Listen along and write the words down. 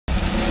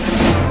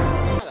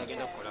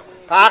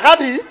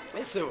Kakati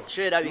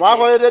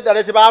mwakolera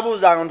ddala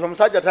tebabuuzanga nti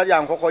omusajja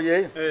talya nkoko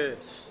ye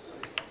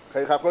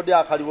kakodi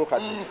akaliwo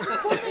kati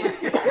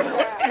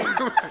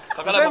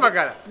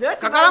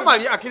Kakalamu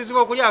ali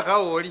akirizibwa okulya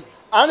akawooli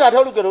ange ate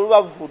olugero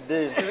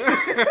lubavudde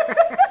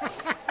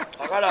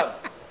Kakalamu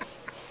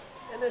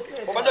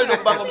obadde olina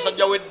okubanga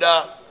omusajja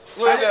wedda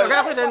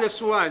ogala kweta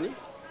n'essuwaani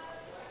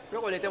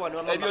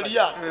ebyo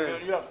lya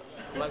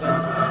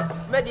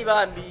Medi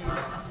bambi.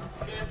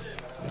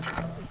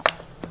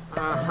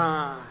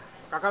 Aha.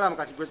 Kakalamu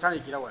kati gwe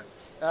tandikira wali.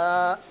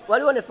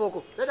 Waliwo ne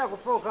foko. Leta ku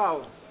foko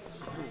awo.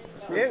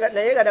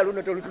 Naye nga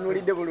luno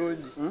tolutunulidde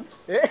bulungi.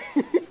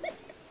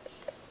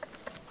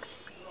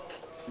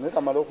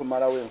 Neka malo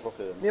kumalawo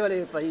enkoko eno. Ne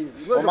wale Faiz.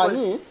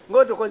 Omanyi?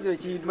 Ngotokoze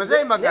ekintu.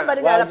 Mzee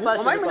Magala.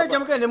 Omanyi muna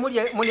jamukene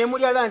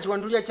mulya lunch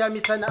wandulya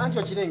kyamisana anti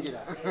okirengera.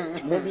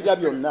 Mubirya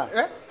byonna.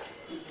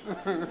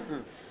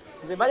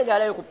 Nze bali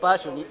galayo ku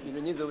passion bino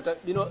nyizo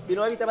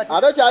bino wabita bati.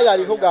 Ate kyali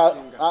aliko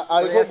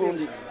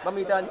gundi.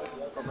 Bamuyitani.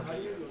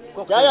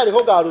 Kyali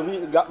aliko galubi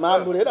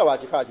mambulera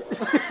wakikaja.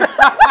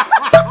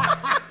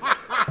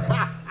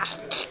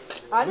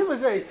 Ani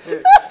Mzee?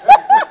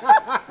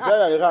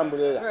 Kyali aliko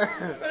ambulera.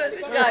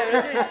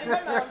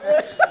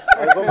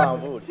 Aliko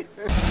mambuli.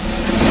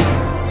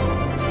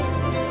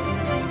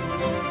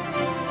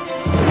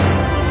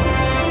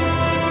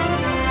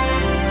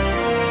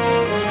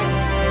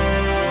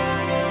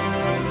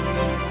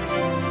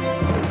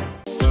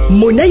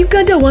 Muna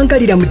Uganda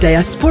wangalira mu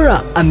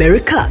diaspora,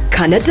 America,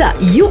 Canada,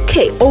 UK,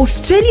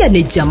 Australia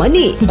ne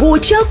Germany.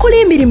 Ng'okyakola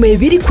emirimu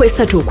ebiri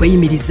kwesatu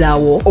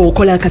okweyimirizaawo.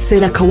 Okola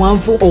akaseera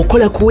kawanvu,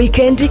 okola ku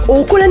weekend,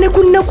 okola ne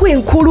ku nnaku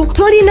enkulu.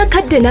 Tolina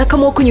kadde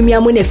n'akamu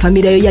okunyumyamu ne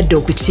famire yo yadde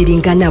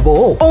okukiringa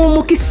nabo.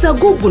 Omukisa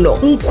guno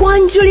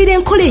nkwanjulira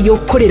enkola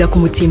ey'okukolera ku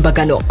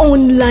mutimbagano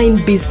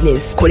online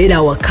business. Kolera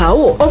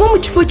awakaawo oba mu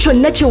kifo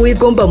kyonna kye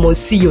weegomba mu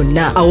nsi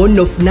yonna. Awo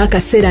nno ofuna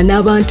akaseera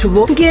n'abantu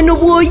bo ng'eno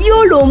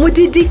bw'oyoola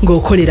omudidi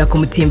ng'okolera ku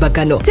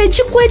mutimbagano.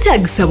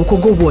 Tekikwetaagisa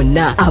bukugu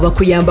bwonna.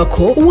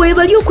 Abakuyambako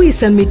weebali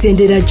okuyisa mu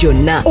mitendera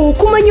gyonna.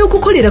 Okumanya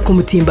okukolera ku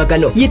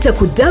mutimbagano yita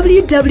ku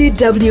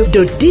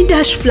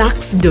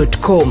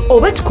www.d-flax.com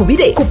oba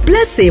tukubire ku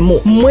 +1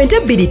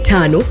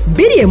 925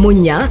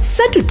 214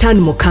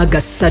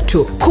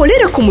 3563.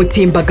 Kolera ku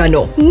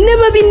mutimbagano ne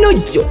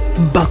babinojjo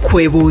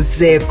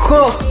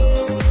bakwebuuzeeko.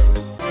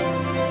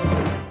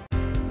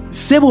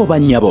 Sebo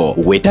banyabo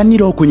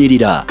wetanira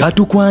okunyirira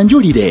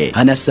katukwanjulire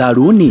Hana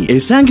Saluni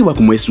esangibwa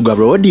ku Mwesuga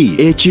Road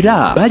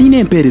ekira balina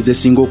empeereza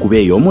esinga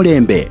okubeeya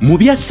omulembe mu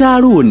bya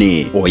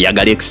saluni.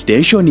 Oyagala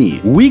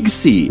extension,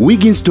 wigs,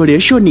 wig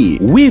installation,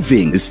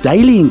 weaving,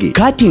 styling,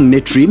 cutting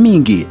ne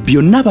trimming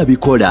byonna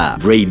babikola.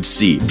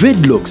 Braids,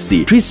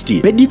 dreadlocks,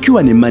 twist,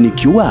 pedicure ne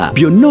manicure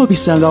byonna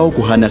obisangawo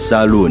ku Hana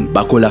Saluni.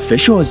 Bakola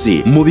facials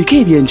mu bika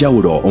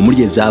ebyenjawulo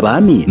omuli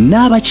ez'abaami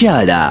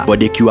n'abakyala.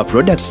 Bodicure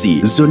products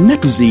zonna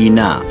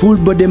tuziyina. Full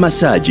body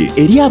massage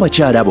eri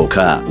abakyala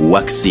boka,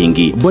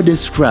 waxing, body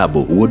scrub,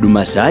 wood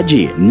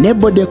massage ne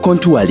body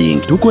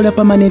contouring. Tukola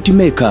permanent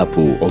makeup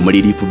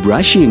omuli lip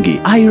brushing,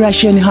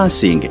 eyelash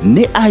enhancing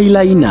ne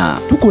eyeliner.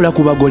 Tukola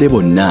ku bagole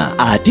bonna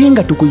ate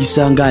nga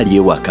tukuyisanga ali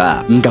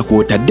ewaka nga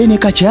kwotadde ne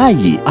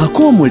kacaayi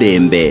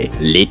ak'omulembe.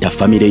 Leeta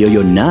famire yo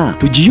yonna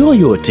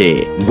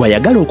tugiyoyoote.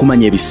 Gwayagala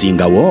okumanya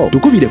ebisingawo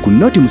tukubire ku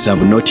noti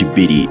 7 noti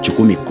 2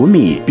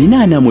 10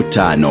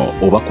 45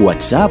 oba ku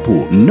WhatsApp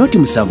noti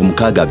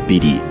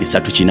 762 385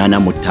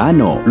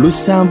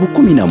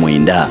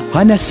 719.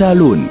 Hana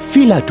Salon,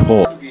 feel at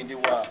home.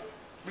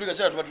 Bulika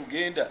cyane tuba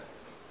tugenda.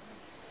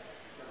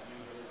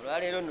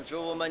 Ralero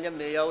nchobo manya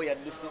meyawo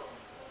yadduse.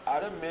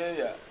 Ale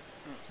meya.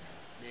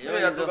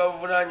 Meya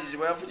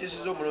tukavunanyizibwa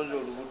yafujisiza omulonzi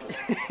olubuto.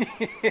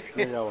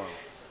 Meya wa.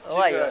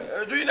 Waya.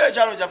 Tuyina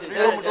ekyalo kya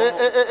fulira omuto.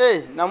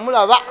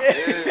 Namulaba.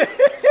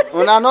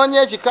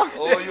 Unanonye ekika.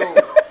 Oyo.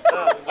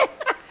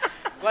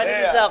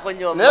 Kwaliza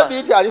konyoma. Ne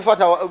biti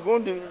alifata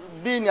gundi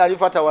bini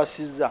alifata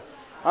wasiza.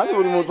 Ani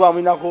buli muntu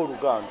aminako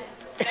oluganda.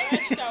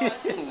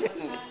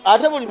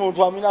 Ate buli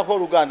muntu aminako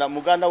oluganda.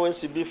 Muganda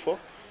w'SB4,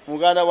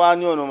 muganda wa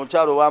Nyono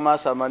mukyalo wa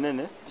Masa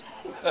Manene.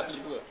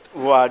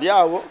 Wali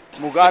awo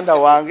muganda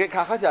wange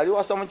kakati ali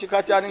wasa mu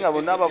kikatyani nga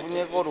bonna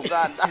bavunyeko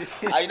oluganda.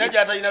 Aina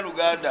jata ina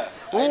luganda.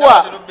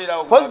 Uwa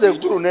koze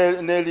guru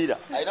nelira.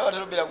 Aina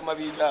waterobera ku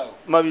mabito awo.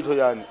 Mabito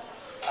yani.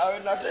 Awe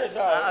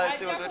nateta.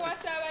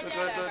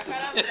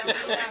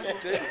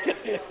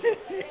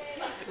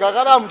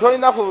 Kakalamu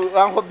toyina ku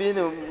anko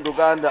bini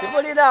luganda.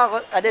 Sibulina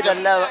adega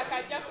naba.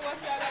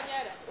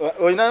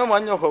 Oyinayo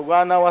mwanyoko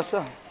gwana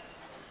wasa.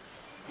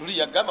 Luli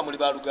yagamba muri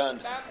ba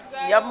luganda.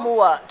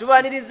 Yamuwa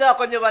tubaniriza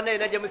konyo bane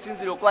naje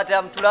musinziro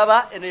kwata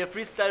mtulaba eno ya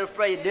Freestyle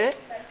Friday.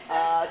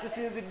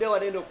 Tusinzidde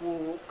waneno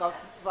ku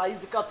Faiz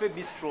Cafe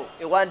Bistro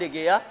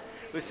ewandegeya.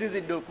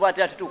 Tusinzidde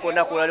kwata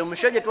tutukona kulale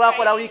mushoje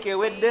twakola wiki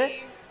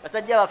ewedde.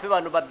 Basajja bafe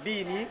bano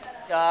babini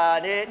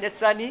ne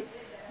Sani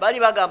bali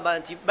bagamba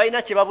nti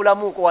balina kye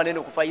babulamuko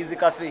waneno ku Faiz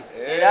Cafe.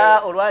 Era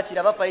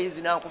olwakira ba Faiz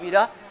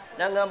nankubira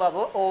nangamba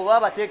bo oba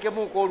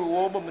bateekemu ko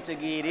Kuluwombo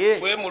mutegeere.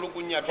 Twe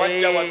mulukunya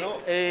twajja wano.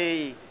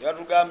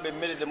 Yatugambe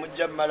mmere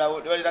temujja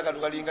malawo. Walira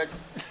katukalinga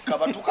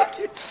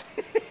Kabatukati.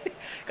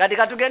 Kati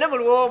katugende mu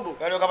Luwombo.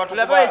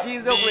 Tulabe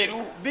ekiyinza okwe.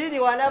 Bini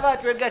wanaba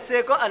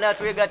atwegaseeko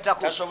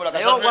anatwegattako.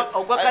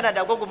 Ogwa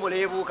Canada gwo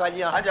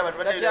gumuleebuukanya. Anja abantu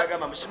badde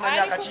bagamba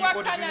musimanya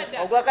akakiiko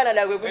tetulina. Ogwa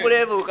Canada gwe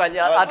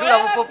gumuleebuukanya atula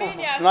bupofufu.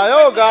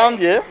 Naye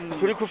ogambye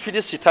tuli ku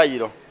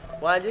filisitayiro.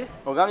 Wangi?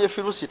 Ogambye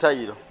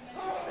filisitayiro.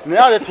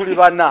 Naye ale tuli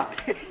bana.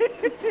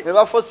 Ne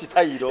bafo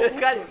sitayiro.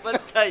 Kale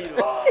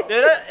sitayiro.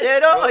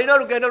 Leero olina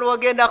olugendo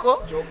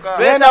lwogendako.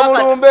 Genda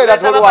mulumbe era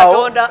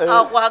tolwawo.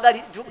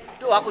 Akwagali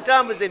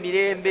wakutambuze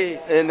mirembe.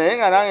 Naye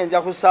nga nange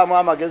nja kussaamu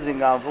amagezi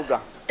nga nvuga.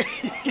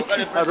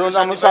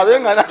 Katonda musabe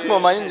nga nange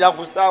omanyi nja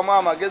kussaamu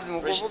amagezi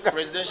mu kuvuga.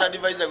 Presidential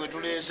advisor gwe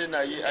tuleese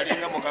naye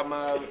alinga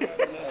mukama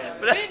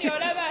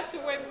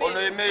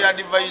ono eme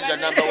advisor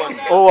number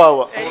 1.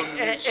 Owawa.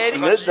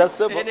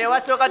 Ne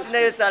wasooka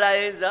tunayo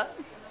Salayenza.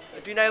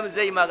 Tunayo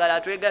Mzee Magala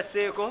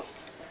atwegaseeko.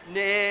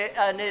 Ne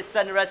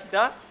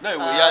Sunrasta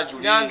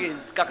nange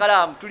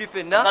KAKALAAMU tuli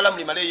fenna KAKALAAMU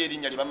limale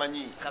yerinnya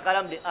libamanyi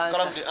KAKALAAMU the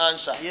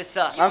answer yes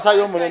sir answer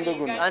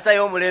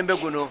y'omulembe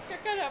guno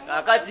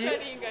akati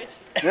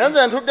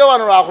nze ntudde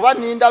wano lwakuba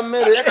nninda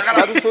mmere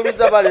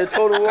batusuubiza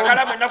baleeta oluwombo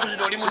KAKALAAMU ennaku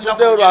zino oli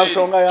ntuddeyo lwa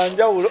nsonga ya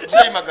njawulo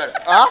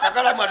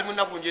KAKALAAMU ali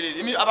munnaku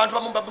njerere abantu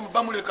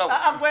bamulekawo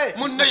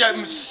munne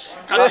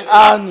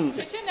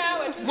ani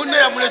munne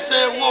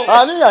yamuleseewo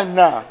ani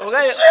yanna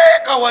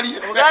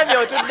kawali ogambye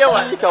otudde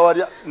wano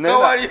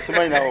kawali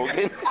simanyi nawe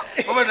ogenda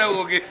oba nawe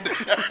ogenda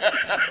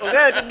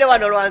ogambye otudde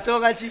wano lwa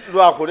nsonga ki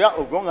lwakulya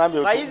ogwo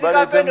ngambye Faiz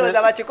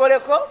kapendooza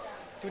bakikoleko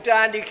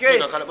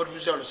tutandike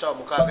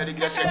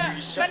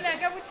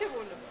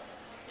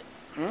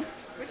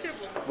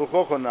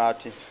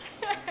bukokonaati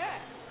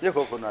ye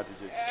kokonaati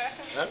kye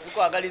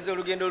tukwagaliza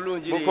olugendo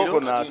olulungi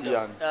bukokonaati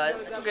yani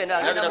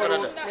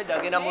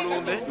agenda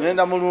mulumbe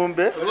ngenda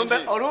mulumbe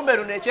olumbe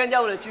luno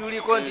ekyenjawulo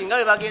kiruliko nti nga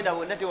bwe bagenda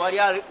bonna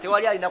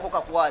tewali alinako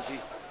kakwati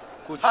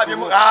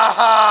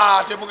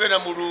temugenda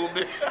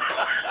mulumbe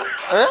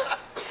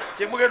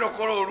temugenda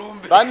okukola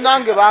olumbe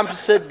bannange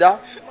bampise dda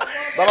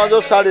bamaze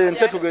osala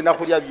ente tugenda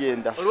kulya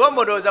byenda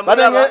oluwombo ndowooza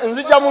mulaba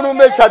nzija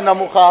mulumbe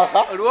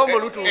ekyannamukaaka oluwombo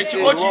lutuuse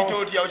ekiko kiyita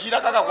otya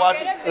okiraka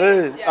kakwati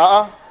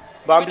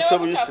bampise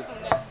buyise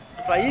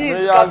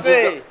Faiz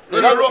kafe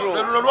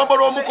luno lwombo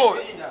lw'omuko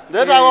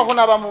ndeetaako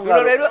kunaba mu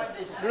ngalo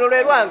luno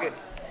lwe lwange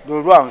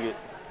lwange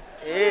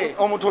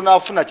omutono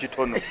afuna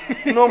kitono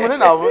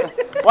n'omunene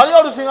waliyo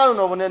olusinga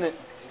luno obunene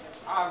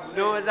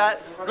ndowooza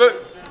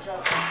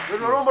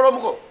luno lwombo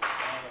lw'omuko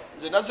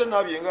nze naze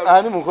naabye engalo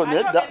ani muko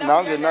nedda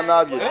nange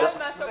nanaabye dda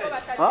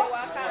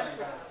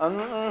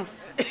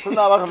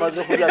tunaaba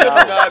tumaze kulya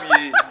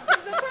naabye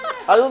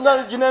ayunga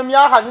gino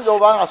emyaka nyingi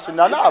obanga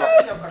sinanaaba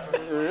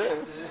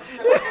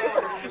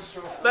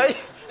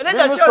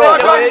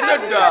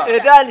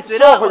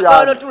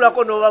osobola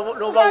otulako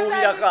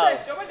n'obawuubirako awo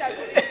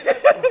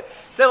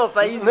sebo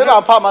Faiz ne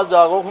bampa amazzi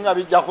ag'okunywa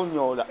bijja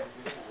kunyoola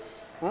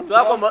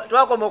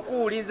twakoma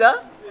okuwuliza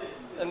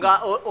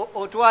nga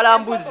otwala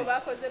mbuzi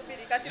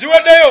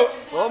ziwaddeyo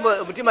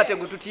omutima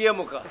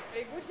tegututyemuka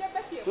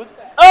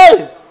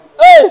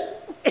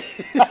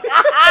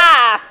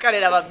kale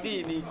laba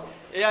bbiini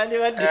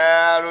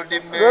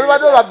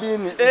lwelubadde olwa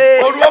bbiini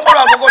oluwombo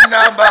lwakoko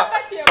namba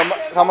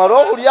kamala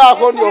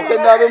okulyako ndyoke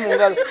ndaabe mu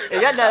ngalo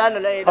eyaddala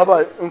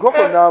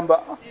nkoko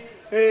namba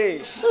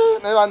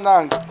naye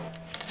bannange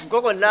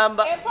nkoko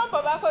namba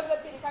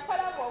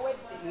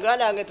nga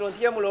nange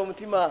tontyemula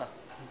omutima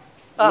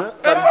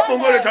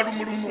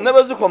ne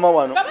bwe zikoma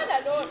wano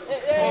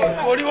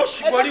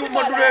oli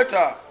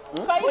moduleta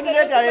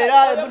moduleta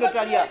era ebuno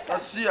talya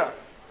asiya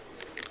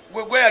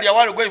gweyalya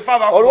wali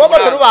gwefa oluwombo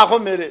terubaako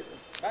mmere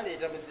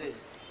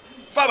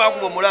fa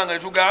bakuba omulanga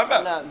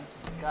netugamba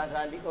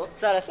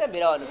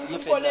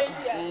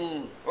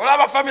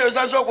olaba famire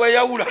osanze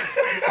okweyawula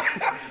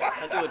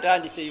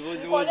otandise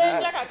ibozibozi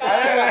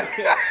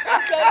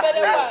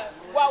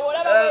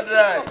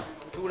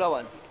tuula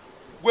wano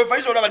gwe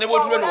Faiz olaba ne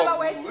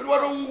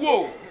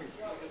bwotulewaliwo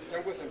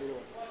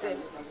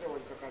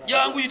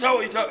jangu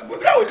yitawo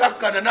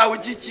itakukana naawe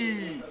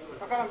kiki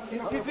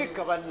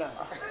sifika banna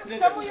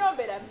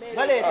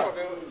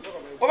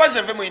oba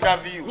nze nve mu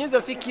interview nyinza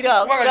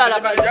ofikira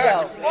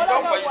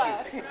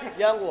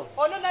jangu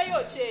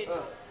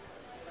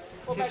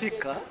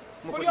sifika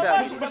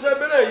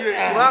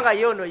kubanga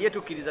ye ono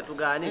yetukiriza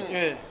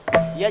tugaane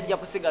yajja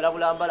kusigala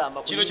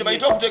bulambalamba kino kye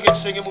bayita okuteeka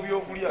ekisenge mu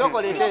byokulya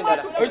sokoleeta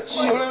endala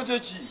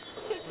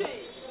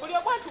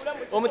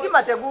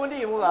omutima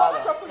tegundiimu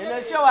baba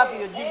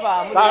enoshowakiyo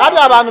givaamu kakati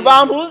abantu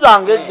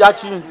bambuuzanga ejja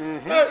ki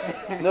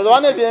nezoba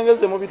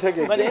nebyengeze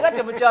mubitegeke balenga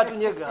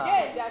temukyatunyega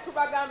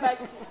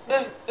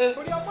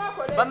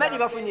bamedi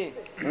bafunye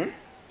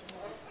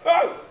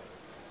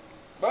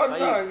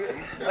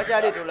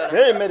bakyaleeta olala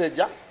naye emmere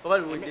ejja oba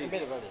luwedde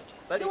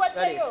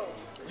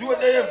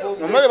ziwaddeyo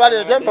empungu emmere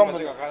baleeta empambu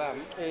nga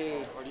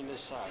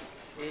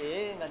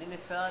line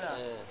esaala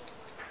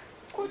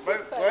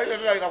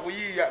twaleka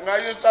kuyiiya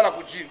ng'alina esala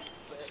ku ki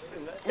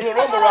luno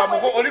olwombo lwa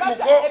muko oli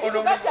muko oli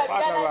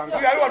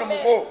ali wano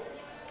muko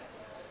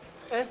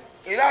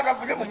era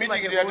atafunye mu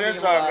mitingiri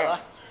yateesanga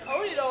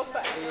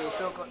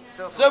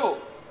Sebo,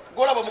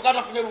 gola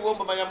bamukata funye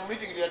Luwombo manya mu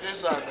meeting ya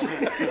Tesanga.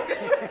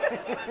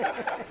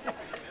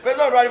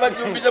 Pesa olwali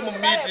bajumbize mu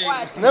meeting.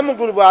 Ne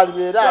mukulu bwali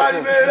bera.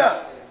 Bwali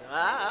bera.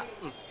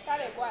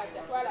 Kale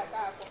kwata twala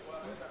kako.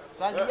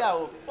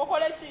 Baziyawo.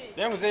 Okolechi.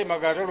 Ne Mzee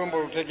Magala olombo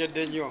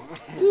lutegedde nnyo.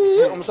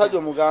 Omusajja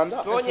omuganda.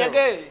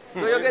 Tonyege.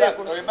 Toyogere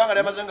ku. Oyibanga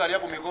lya mazenga ali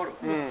ku mikolo.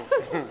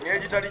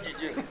 Ngejitali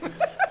jije.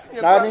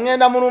 Na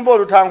ningenda mulumbo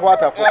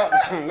olutankwatako.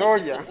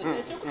 Ngoja.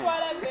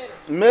 Tukutwala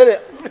Mmere. mbere.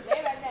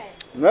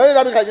 Naye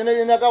labika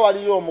jene nyaka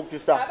waliyo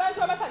omukisa.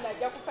 Abantu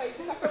abatanajja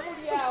kufayizuka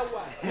kemuli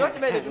awa.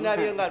 Yotimene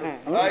tunabye ngalo.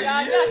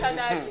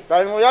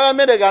 Tango yaga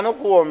mmere gano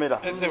kuwomera.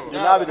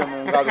 Inabire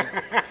mu ngalo.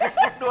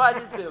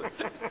 Twalize.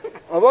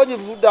 Aboji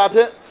fudda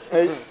ate.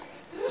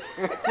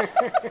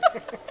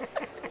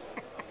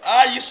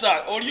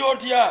 Ayisa oli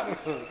otya.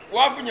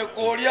 Wafunye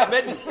kolya.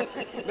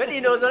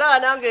 Medi nozola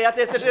nange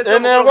yatesetese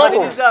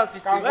Enengoko.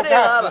 Bane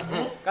aba.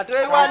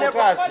 Katwerwane ko.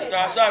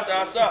 Tasa.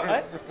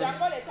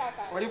 Jakole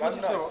kaka. Oli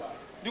kutiso.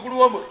 Ndi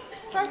Kuluwombo.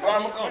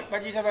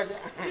 Bagita bali.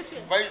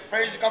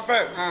 Faiz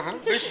cafe.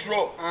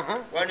 Bistro.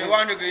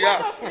 Wani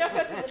geya.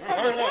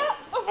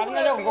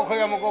 Angalia ngoko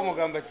ya mugomo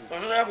gamba ki.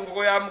 Osona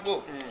ngoko ya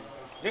mugo.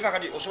 Nika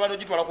kati osobanyo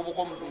jitwala ku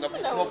buko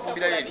no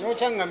fumbira yeri. No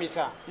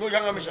changamisa. No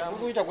yangamisa.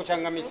 Ukuita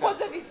kuchangamisa.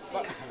 Koze biki.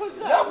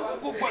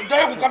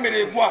 Ndaye ku kamera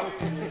egwa.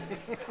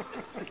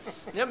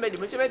 Nyamedi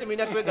mchemedi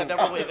mwina twega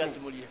ndako wega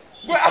simulia.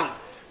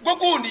 Gwe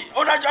gundi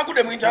onaja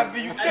kude mu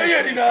interview.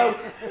 Yeri nawe.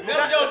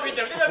 Ndio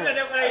pita, ndio pita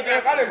ndio kala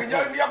ita. Kale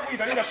binyali bya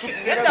kuita ninga suku.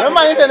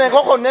 Nema intene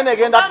koko nene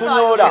genda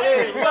tunyola.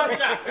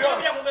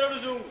 Ndio kugera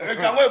luzungu.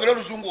 Tango yogera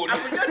luzungu oli.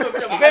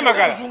 Mzee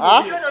Magala.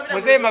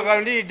 Mzee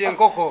Magala ndide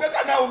nkoko.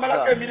 Beka nawe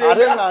malaka emire.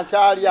 Ate nga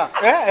nkyalya.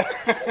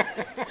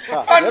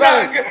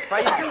 Andange.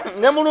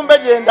 Ne mulumbe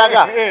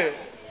gyendaga.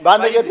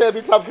 Bandegete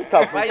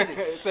ebitafutafu.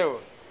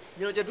 Sewo.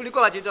 Nyo je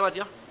tuliko batita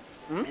batya.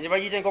 Nje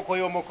bagite nkoko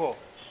y'omoko.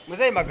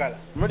 Mzee Magala.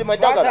 Muri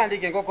madagala.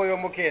 Batandike nkoko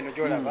y'omoko eno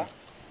gyolaba.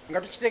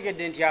 Nga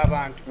tukitegedde nti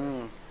abantu.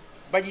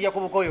 Bajija ku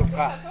buko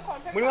yokka.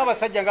 Mulimu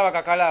abasajja nga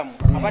bakakalaamu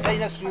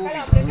abatalina suubi.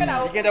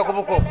 Igenda ku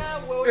buko.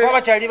 Kuba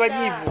bakyali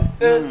banyiivu.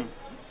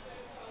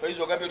 Faiz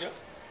ogambye otya?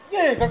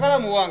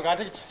 Kakalaamu wange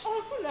ate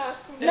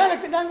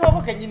nange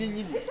wako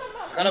kenyini.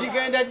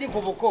 Ndigenda ddi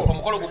ku buko.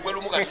 Omukolo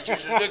gugwelu mukati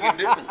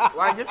kishidegende.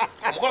 Wanje.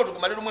 Omukolo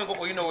tukumalira mu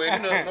enkoko yino weri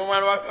no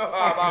mwana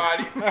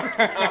abali.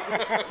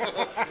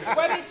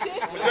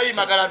 Mzee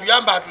Magala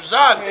tuyamba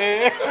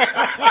atuzane.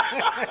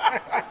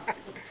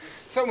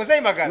 So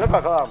Mzee Magala. Ne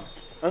kakalamu.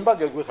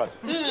 Embage gwe kati.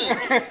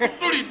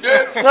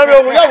 Tulidde. Nabe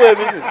okulya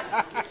bwebiri.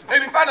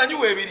 Ebifaananyi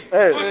weebiri.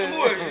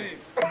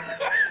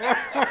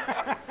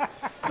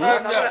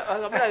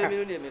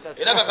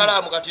 Era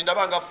Kakalaamu kati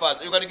ndabanga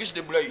fast. You can kiss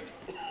the blade.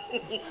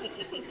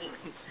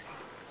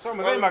 So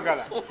Mzee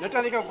Magala.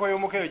 Netandika nkoko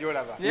y'omoko eyo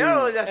gyolaba.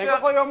 Nyo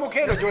Enkoko y'omoko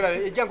eno gyolaba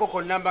ejja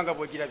nkoko nnamba nga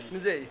bw'ogirabye.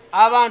 Mzee.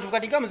 Abantu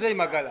kati nga Mzee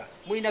Magala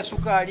mulina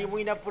sukaali,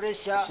 mulina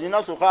pressure.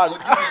 Sina sukali.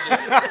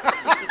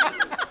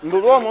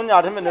 Ndulwa munya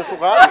ateme ne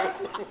sukali.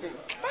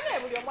 Bane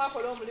buli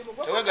omwakola omulimu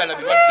gwo. Tewagala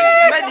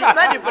bibadde.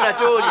 Medi puna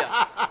cholya.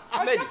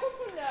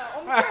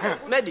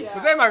 Medi.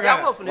 Mzee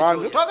Magala.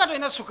 Wanze. Toka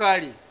toina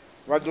sukaali.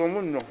 Wadde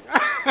omunno.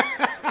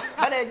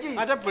 Bane ji.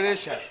 Ate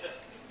pressure.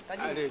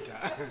 Aleta.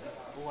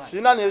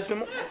 Sina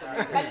n'ekimu.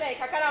 Bane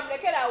kakala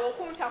mulekerawo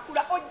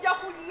okuntakula ojja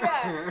kulya.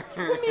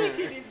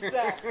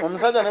 Kumiikiriza.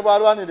 Omusajja ne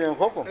bwalwanira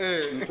enkoko.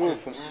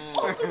 Ntuufu.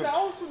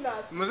 Osuna.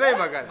 Mzee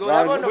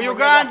Magala. Mu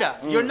Uganda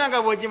yonna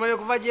nga bw'ogimanyi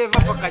okuva gy'eva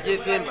paka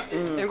gy'esemba.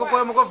 Enkoko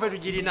y'omoko ffe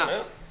tugirina.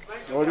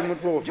 Oli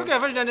mutuufu. Jukira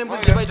ffe tulina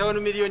n'embuzi gye bayita 1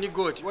 million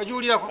goat.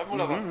 Wagiwulirako?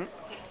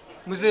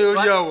 Mzee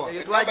oli awa.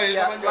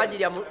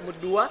 Twajirya mu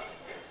dduwa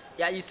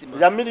ya Isima.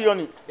 Ya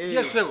miliyoni.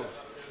 Yes sebo.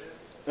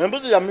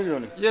 Embuzi ya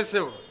miliyoni. Yes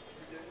sebo.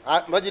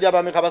 Bagirya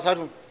abameka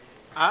basatu.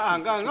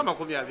 Nga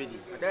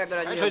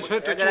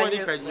 20.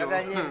 Tokiwanika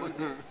nnyo.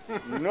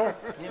 No.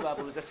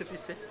 Nibabuuza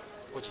sifise.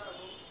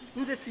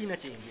 Nze siina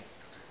kyendya.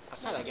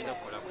 Asala agenda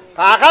kukolako.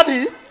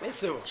 Kaakati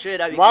Sebo.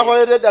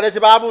 mwakoledde eddala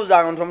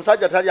ekibabuuzanga nti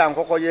omusajja talya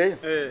nkoko ye.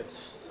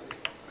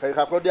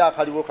 Kakode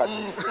akaliwo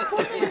kati.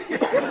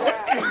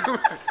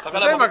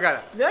 Mzee Magala.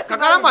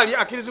 Kakalaamu ali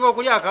akkirizibwa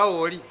okulya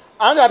akawooli.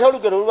 Ange ate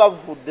olugero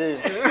lubavudde.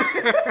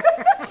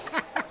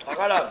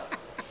 Kakalaamu.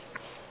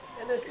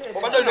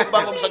 Obadde olina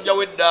okubanga omusajja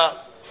wedda.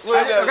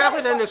 Agala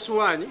kweta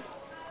n'essuwaani.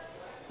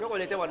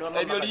 Tokolete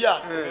wano Ebyo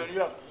lya.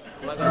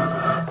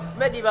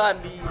 Medi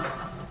bambi.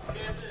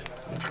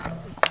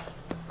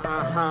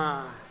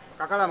 Aha.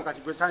 Kakalaamu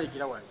kati gwe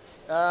tandikira wano.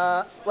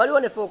 Waliwo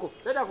ne fooko.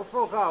 Leta ku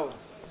fooko awo.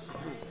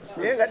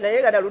 Naye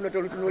nga naluno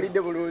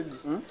tolutunuulidde bulungi.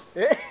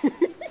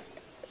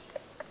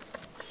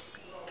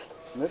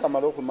 Ne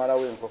kamala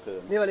okumalawo enkoko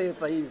eno. Nebale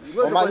Faiz.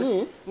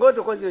 Omanyi?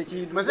 Ng'otukoze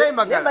ekintu. Mzee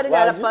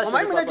Magala.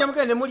 Omanyi Mune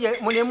mukene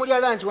mulya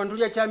lunch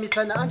wandulya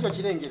kyamisana anti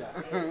okirengera.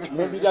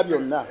 Mubirya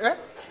byonna.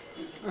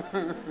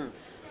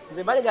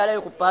 Nze mbali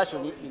ngalayo ku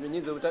passion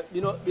binyinyizo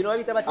bino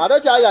babita bati.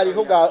 Ate kyayi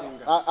aliko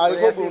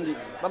gundi.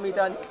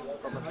 Bamuyitani.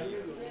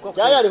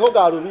 Kyayi aliko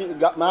galubi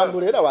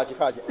mambula era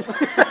wakikaja.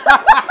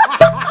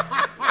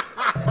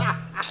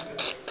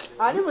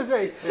 Ali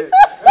Mzee.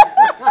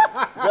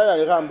 Musajja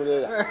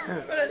yekambulela.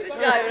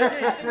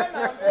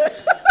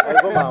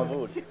 Aliko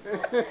manvuuli.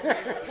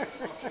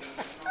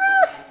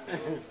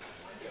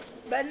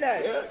 Bana,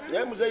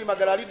 ye Mzee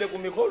Magala alidde ku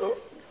mikolo.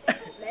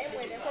 Naye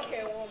mwene nkoko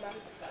ewooma.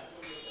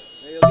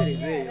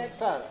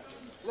 Sarah,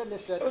 let me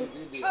start the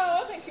video.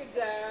 Oh, thank you,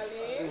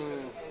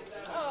 darling.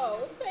 Oh,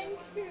 thank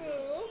you.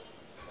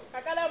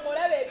 Kakalaamu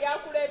olaba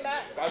ebyakulema.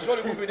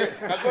 Kasoli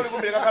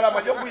kumbire Kakalamu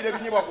ajja okuyira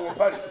ebinyibwa ku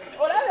mpale.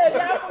 Olaba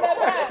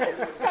ebyakulema.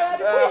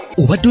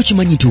 Obadde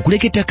okimanyi nti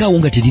okuleka ettaka awo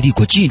nga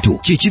teririiko kintu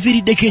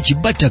kyekiviiriddeko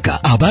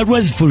ekibbattaka aba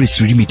Rwaz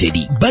Forest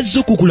Limited bazze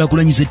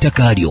okukulaakulanyiza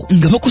ettaka lyo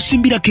nga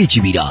bakusimbirako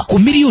ekibira ku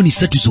miliyoni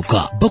 3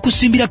 zokka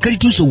bakusimbira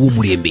kalituuso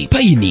w'omulembe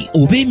payini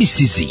oba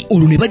emisizi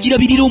olwo ne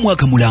bagirabirira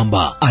omwaka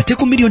mulamba ate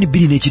ku miliyoni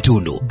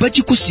 2.5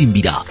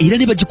 bagikusimbira era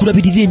ne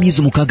bagikulabirira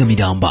emyezi 6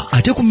 miramba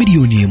ate ku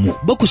miliyoni 1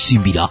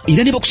 bakusimbira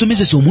era ne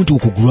bakusomesesa omuntu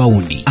ku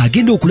grawundi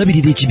agenda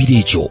okulabirira ekibira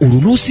ekyo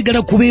olwo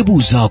n'osigala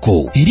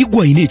kubeebuuzaako eri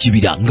gwe alina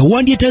ekibira nga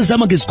wandyetaaza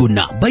amagezi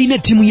gonna balina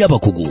ttiimu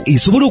y'abakugu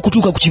esobola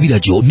okutuuka ku kibira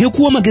kyo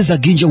n'ekuwa amagezi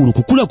ag'enjawulo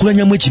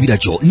okukulaakulanyamu ekibira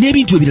kyo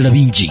n'ebintu ebirala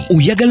bingi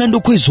oyagala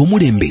ndokweza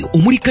omulembe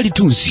omuli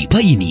kalituusi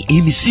payini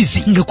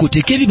emisizi nga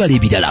kw'oteeka ebibala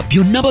ebirala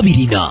byonna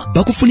babirina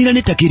bakufunira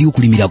n'ettaka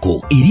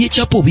ery'okulimirako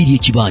ery'ekyapa oba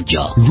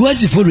ery'ekibanja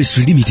Rwaz Forest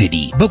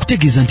Limited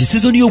bakutegeeza nti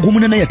sizoni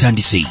y'ogw'omunana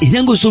yatandise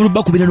era ng'osobola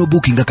bakubira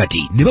n'obuukinga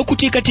kati ne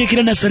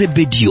bakuteekateekera nasale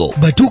bediyo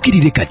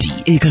batuukirire kati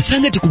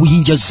ekasangati ku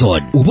buyinja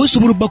zone oba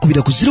osobola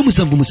bakubira ku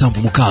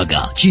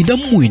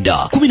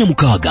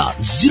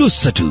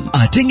 0776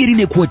 ate ngeri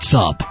ne ku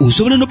WhatsApp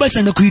osobola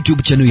n'obasanga ku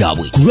YouTube channel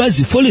yaabwe ku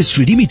Rwaz Forest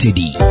Limited.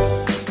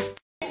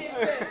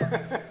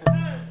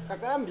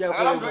 Kakalamu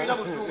Kakalamu toyina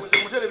busungu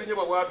mutere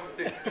ebinyibwa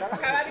bwatudde.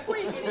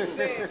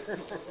 Kababikuyigirize.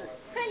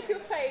 Thank you,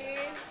 Faiz.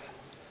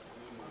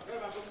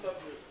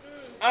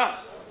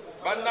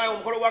 Bannaye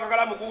omukolo gwa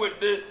Kakalamu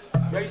guwedde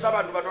yayisa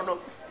abantu batono.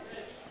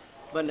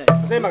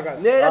 Mzee Magala.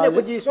 Nera ne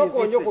kujisi.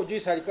 Soko nyo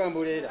kujisi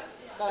alikambulera.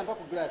 Sala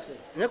mpaka glasi.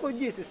 Ne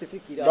kujisi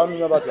sifikira.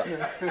 Bamnya batya.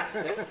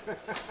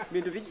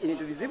 Bintu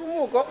bizibu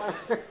muko.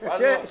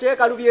 She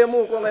kalubyemu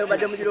muko nga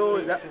yobadde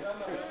mugirowooza.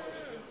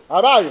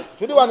 Abaye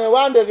tuli wano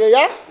ewandege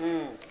ya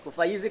ku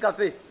Faiz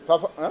Cafe.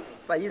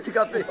 Faiz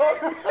Cafe.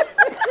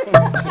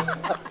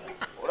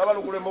 Olaba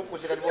lukulema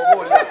okukusika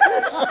tibobooli.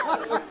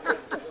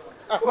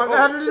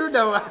 Magala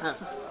tuliruda wa.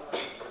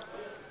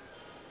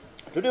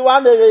 tuli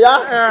wandege ya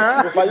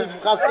ku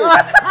Faiz Cafe.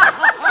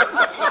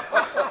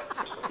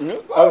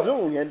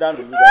 Azungu ngenda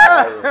ndubiga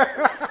nawe.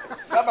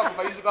 Kama ku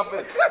Faiz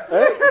Cafe.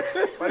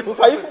 Ku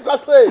Faiz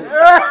Cafe.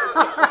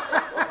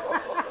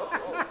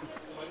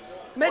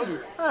 Medi.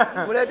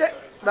 Mulete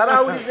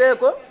baba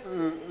ulizeko.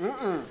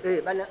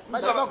 Bana.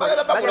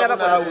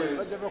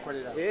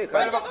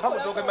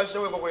 Bakutoke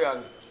mashewe koko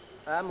yange.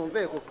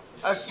 Mumveko.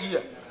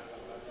 Asiya.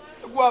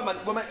 Gwama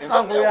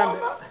Ango yambe.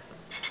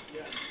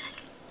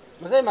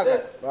 Mzee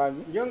Magala.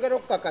 Njongera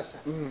okukakasa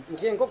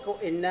nti enkoko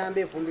ennamba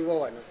efumbibwa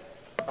wano.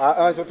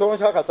 So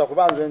tonshakasa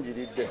kubanza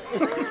enjiridde.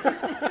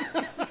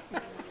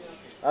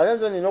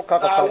 Alenzo nina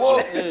okukakasa.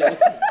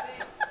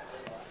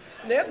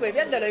 Naye gwe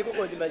byaddala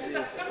enkoko zimaze.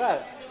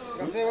 Sala.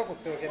 Ngamteeka ku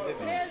ttooke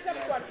bebe.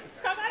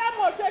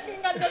 Kakalamu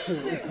otekinga taxi.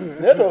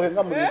 Neto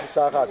nga mu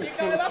kusakasa.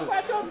 Kale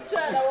bakwata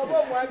omukyala oba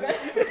omwagala.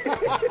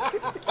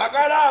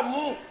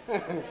 Kakalamu.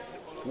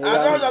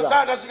 Akoza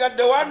sana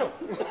sigadde wano.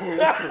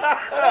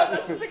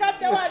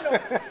 Sigadde wano.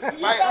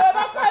 Yibawe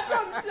bakwata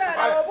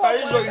omukyala oba omwagala.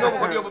 Faiz olina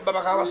obukodyo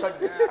babaka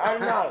abasajja.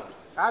 Alina.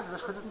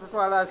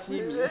 Tutwala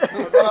asiimye.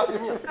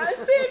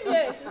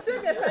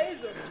 Nsiimye Faiz.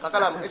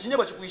 Kakalamu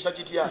ekinyebwa kikuyisa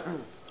kitya?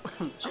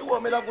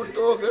 Kiwomera ku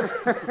ttooke.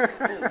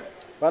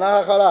 Bana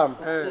Kakalamu.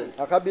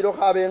 Akabiro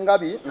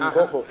kabengabi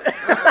nkoko.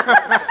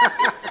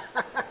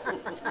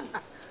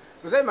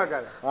 Mzee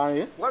Magala.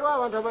 Anyi. Waliwo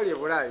abantu abali e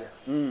Bulaaya.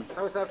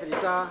 South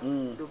Africa,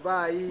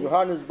 Dubai,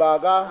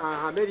 Johannesburg,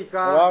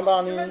 America,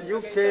 London,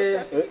 UK,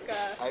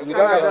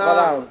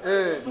 Canada.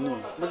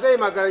 Mzee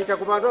Magala ita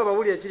ku bantu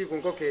abawuli ekiri ku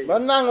nkoko eyo.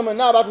 Bannange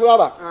mwenna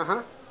abatulaba.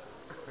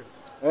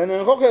 Eno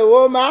enkoko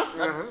ewooma.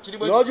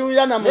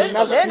 N'ogiwulira na mu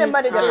nasu. Ne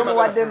manager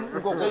tumuwadde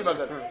nkoko.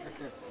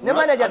 Ne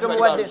manager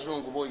tumuwadde.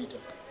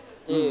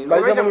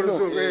 Bayita mu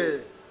Luzungu.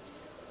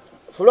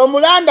 From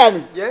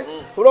London, yes.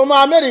 From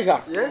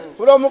America, yes.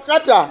 From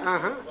Kata,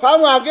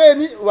 from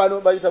again,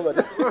 wano bayita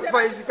bati.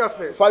 Faiz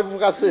Cafe. Faiz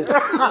Cafe.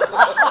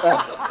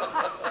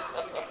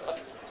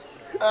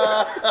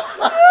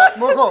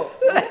 Moko,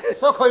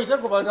 soko ite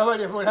ku bantu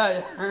abali e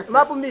Bulaaya.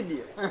 Mapu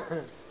media.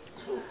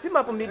 Si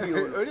mapu media.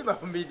 Oli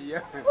mapu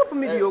media. Mapu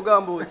media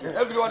ogamba oti.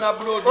 Everyone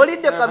abroad.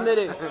 Olidde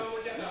kamere.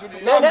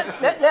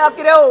 Ne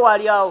akirewo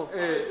wali awo.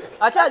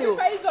 Akyaliwo.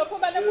 Faiz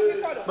okuba ne ku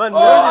mikolo.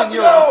 Banyo.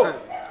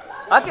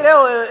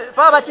 Akirewo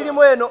fa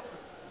bakirimu eno.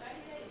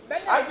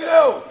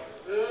 Akireo.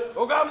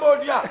 Ogamba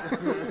odya.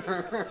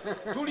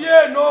 Tuli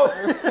eno.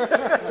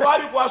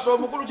 Twali kwasa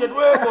omukulu kye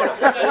twekola.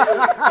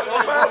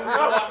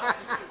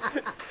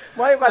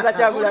 Mwayi kwaza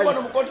kyagulani.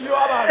 Wano mukotiyo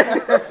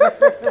abantu.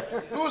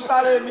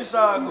 Tusale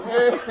emisango.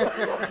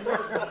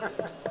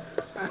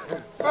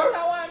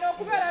 Tawana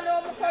okubeera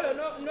n'omukolo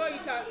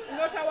n'oyita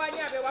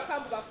n'otawanya ab'ewaka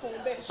mu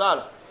bafumbe.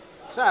 Sala.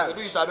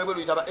 tuyisa abebwe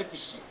luyitaba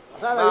X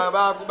Sala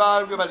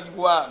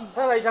balibwa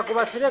sala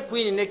itakubasire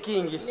Queen ne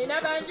King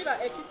nina banji ba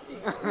X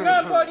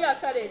ngombo oli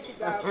asala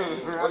ekigambo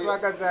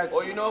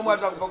oyina omwe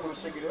atakuva ku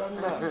lusegere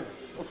banange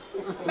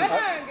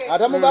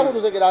ate muva ku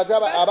lusegere ate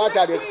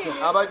abakyali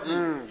abaji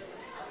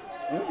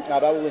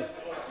abawe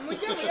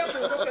mujje muye ku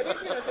nkoko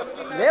ebitinoze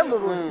naye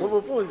mu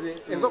bufunze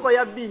enkoko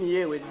ya bbiini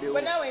yeeweddewo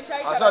bonawe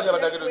nkyayita ate ali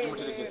abadagiro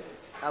tumuterekere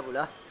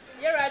abula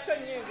ye lwaki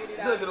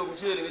onnyingirira terekere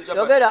okukyere ne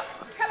yogera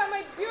Hello,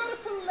 my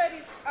beautiful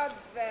ladies out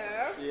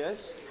there.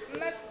 yes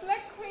My slay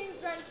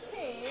queens and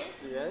kings.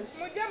 yes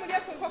Mujje mulye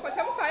ku nkoko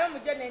temukaayo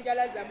mujje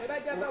n'enjala zammwe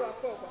bajja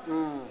bawakoko.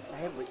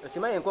 naye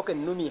okimanyi enkoko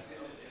ennumye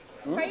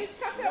Faiz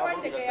Cafe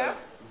Wandegeya.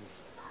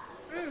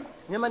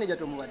 ne maneja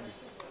tomuwadde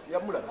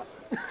yamulaba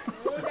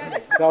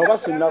kawo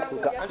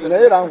basinnakuta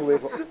naye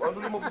ranguweko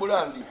wantuli mu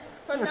bulandi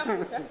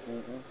Tonnakuta.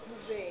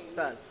 Mzee.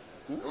 sana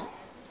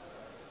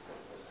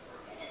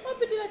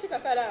Opitira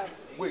kikakalaamu.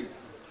 gwe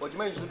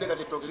okimanyi kisudde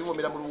kati ettooke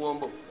liwomera mu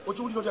luwombo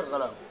okiwulira otya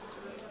kakalaamu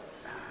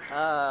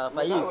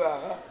Faiz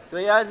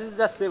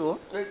tweyanziza ssebo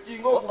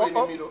ekinga okuba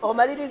ennimiro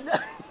omaliriza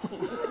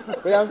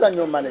tweyanza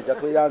nnyo maneja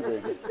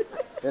tweyanzeege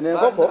eno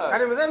enkoko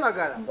kale Mzee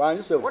Magala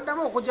wangisewo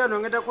oddamu okujja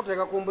nongenda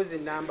kuteeka ku mbuzi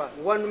namba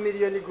 1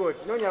 million goat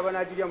noonya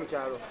abanagirya mu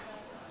kyalo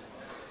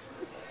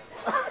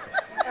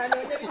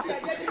Anoonye biki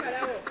ajja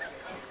kimalawo.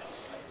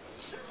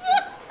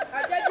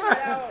 Ajja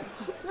kimalawo.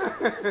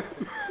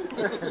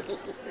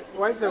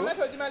 wansewo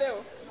Tomato ogimalewo.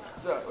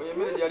 oyo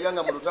emmere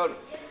gyalyanga mu lutalo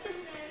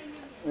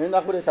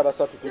ngenda kuleeta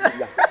basatu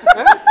tugirya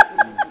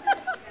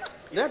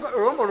naye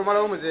oluwombo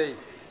olumalawo Muzeeyi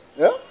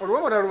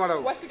oluwombo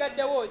nalumalawo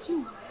Wasigaddewo ki?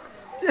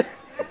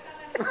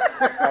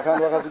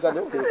 akantu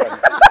akasigaddewo keekani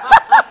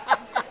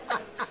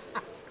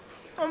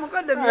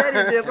omukadde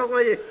byalidde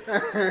enkoko ye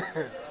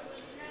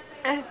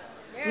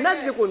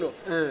nazzi kuno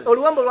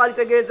oluwombo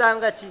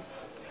lwalitegeezanga ki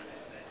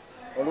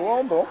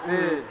oluwombo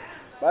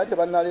baali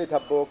tebannaleeta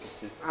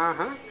bokisi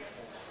aha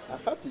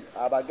akati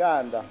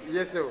abaganda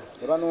yesewo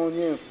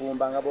tebanoonya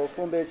enfumba nga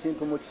bw'ofumba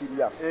ekintu mu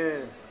kirya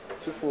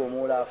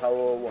kifuumuula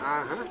akawoowo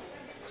aha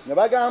ne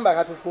bagamba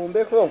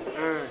katufumbeko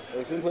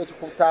ekintu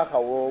ekikutta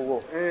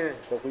akawoowo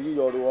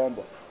okuyiya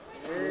oluwombo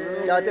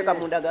nawateeka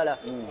mu ndagala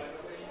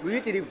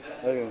luyitirivu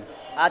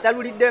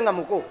atalulidde nga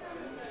muko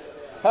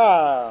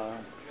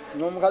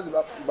n'omukazi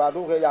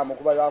bwatuuka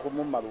eyamukuba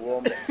yakumumma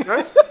luwombo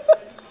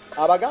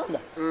abaganda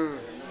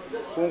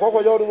ku nkoko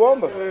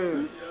y'oluwombo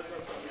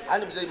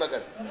ani Mzee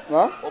Magala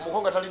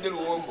omuko nga talidde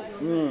luwombo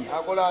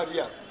akola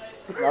atya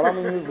aba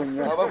munyiivu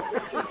nnyo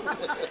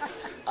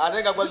ate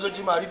nga gwazo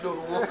kima alidde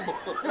oluwombo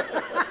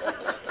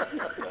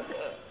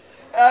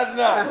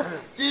ana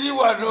kiri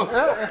wano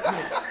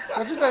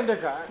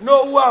nakitendeka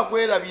n'owa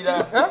akwerabira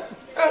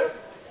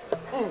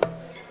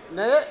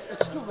naye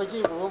ekituufu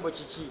ekiri ku luwombo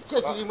kiki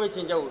kyekirimu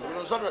ekyenjawulo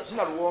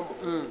sina luwombo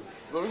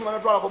olunyuma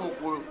natwalako mu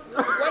ggulu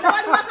Wano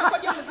waliwo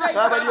akakodyo Muzeeyi.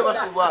 n'abaliyo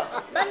basubwa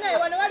Bannaye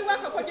wano waliwo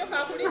akakodyo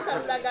kakuliisa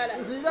lulagala.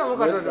 nziramu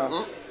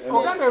katono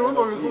ogamba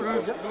oluwombo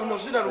lulutya luno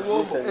sina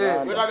luwombo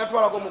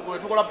wetagatwalako mu ggulu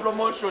tukola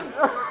promotion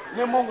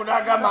ne mungu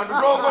n'agamba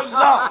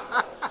ntutongoza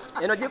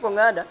eno giko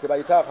ŋŋanda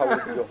tebayita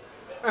akawujjo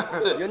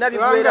byonna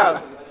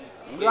bigwera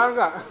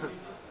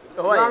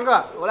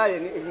Lwanga olaye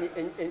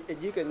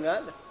ejiiko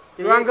eŋŋanda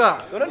Lwanga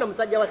ono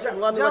omusajja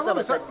mwami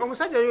wasabasajja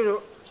omusajja yuno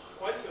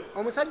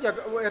omusajja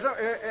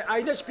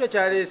alina ekipya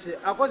kyaleese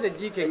akoze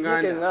ejiiko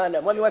eŋŋanda eŋŋanda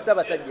mwami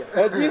wasabasajja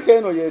ejiiko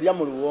eno yerya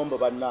mu luwombo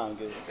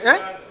bannange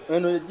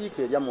eno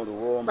ejiiko erya mu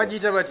luwombo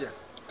bagiyita batya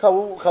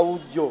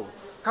kawujjo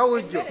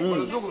kawujjo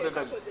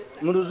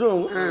mu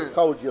luzungu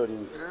kawujjo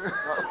lingi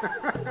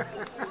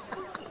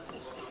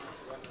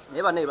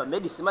naye banaye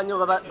bamedi simanyi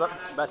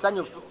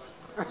basanyufu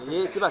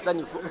si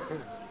basanyufu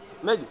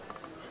medi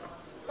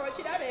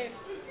Okirabe.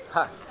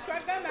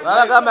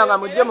 babagamba nga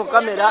mujje mu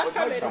kamera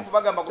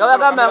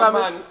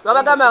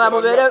babagamba nga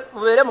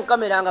mubeere mu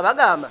kamera nga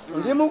bagamba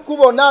ndi mu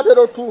kkubo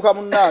naatera otuuka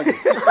munnange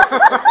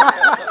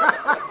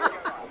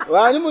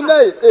wani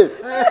munnaye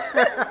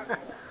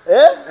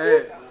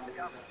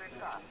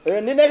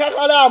ndine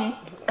kakalaamu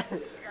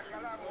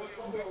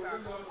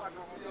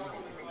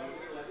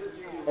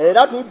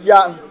era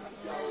tujja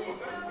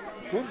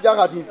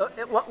kati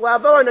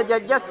wava wano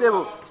jajja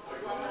ssebo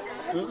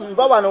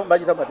nva wano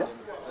bagita batya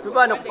tuva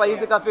wano ku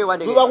Faiz Cafe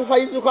Wandegeya tuba ku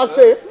Faiz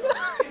Cafe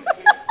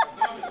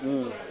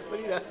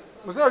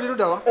Mzee oli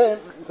ludda wa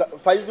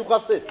Faiz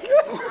Cafe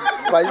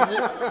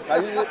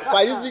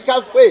Faiz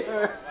Cafe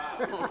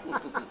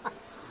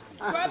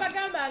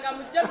Twabagamba nga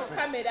mujje mu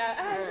kamera.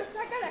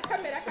 Sagala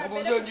kamera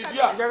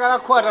kamera. njagala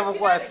kukwata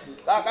bukwasi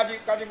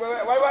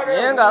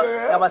naye nga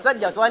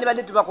abasajja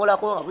twandibadde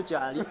tubakolako nga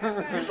bukyali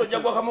iso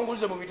jagwa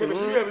kamungulize mu bitebe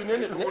sibyo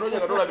ebinene tukunonya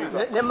nga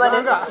tolabika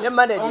ne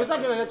manager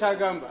omusajja naye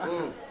kyagamba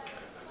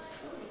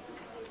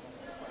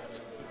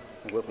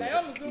Naye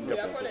omuzungu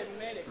yakola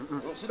emmere.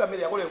 sida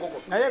mmere yakola enkoko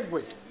naye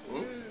gwe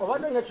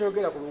obadde olina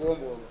kyogera ku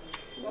luwombo olwo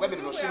Ugambe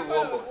luno si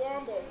luwombo.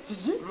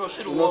 Kiki? Luno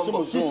si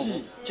luwombo.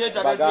 Kiki?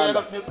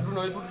 Kyetaaga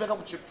luno lituteka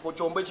ku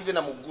kyombo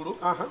ekigenda mu ggulu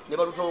ne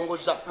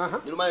balutongoza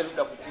ne lumale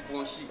ludda ku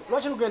nsi.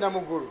 Lwaki lugenda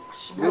mu ggulu?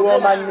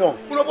 Luwoma nnyo.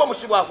 Buno bwa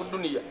musibwa ku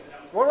duniya.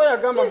 Waliwo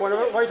yagamba mbona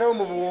bayitawo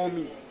mu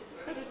buwoomi.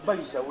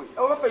 Bayisa we.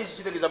 Aba Faiz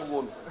kitegeza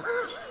buwoomi.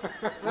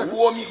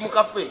 Buwoomi mu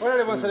kafe. Wala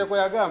le Bonsereko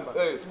yagamba.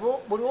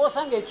 Buli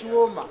wosanga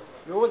ekiwooma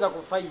lowooza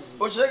ku Faiz.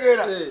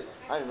 Okitegeera?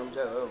 Ayi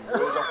nomjala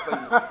lowooza ku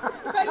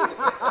Faiz.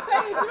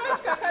 Faiz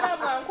lwaki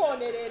Kakalaamu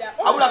ankoonerera?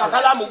 Abula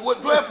Kakalaamu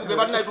twefuge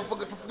balina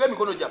tufuge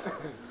emikono gyaffe.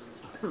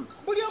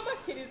 Buli omu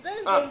akkirize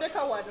nze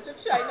ndeka wano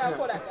tetukyalina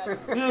nkolagana.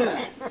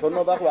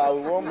 Tono bakwa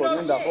Kuluwombo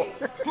lindako.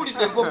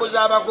 Tulidde empombo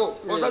z'abako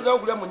osazeewo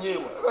kulya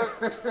munyeewa.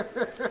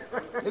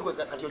 Nikwe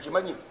kati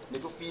okimanyi ne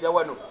tufiira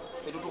wano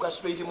ne tutuuka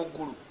straight mu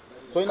ggulu.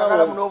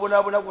 Kakalaamu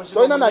n'obonaabona ku nsi.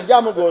 Toyina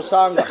najjaamu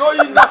gw'osanga.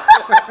 Toyina.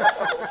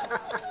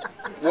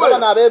 Wala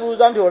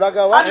n'abeebuuza nti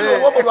olaga wa? Ani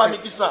Kuluwombo lwa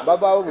mikisa.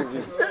 Babaawo bubi.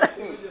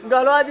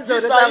 Ngalwaji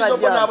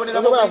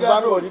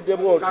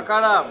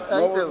Kakalaamu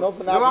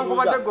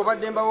newankubadde gwe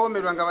obadde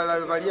mbawoomerwa nga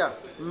balala balya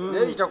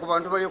neyita ku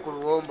bantu bali ku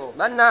Luwombo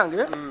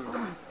bannange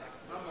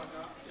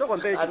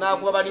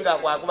anaakuba baninga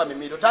akwakuba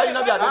mimiro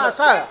talina byagenda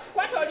sala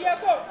kwata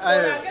olyeko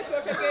olange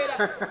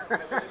kyotegeera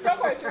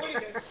soko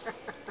ekiwulire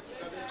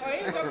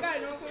oyinza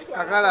okugaana okuyitwa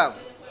Kakalaamu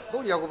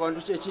bulya ku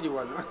bantu kyekiri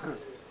wano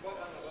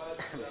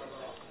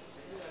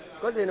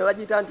kozi eno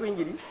bagiyita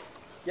ntwingiri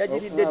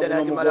yagiridde ddala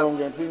agimala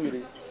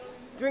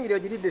Entwingiri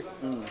ogiridde?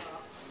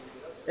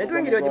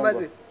 Entwingiri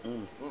ogimaze?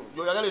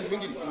 Oyagala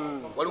entwingiri?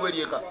 Waliwo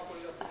eryeka?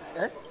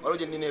 Waliwo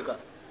gye nnina eka?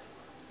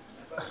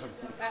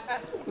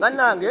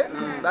 Bannange,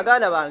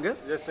 baganda bange,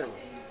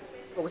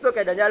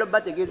 okusooka eddanyalo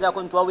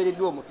bategeezaako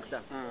ntwaweereddwa omukisa.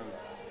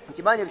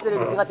 Nkimanyi ebiseera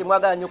ebisinga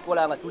temwagala nnyo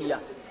okukola nga tulya.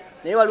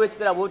 Naye waliwo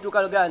ekiseera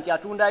bw'otuuka luganda nti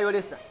atunda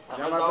ayolesa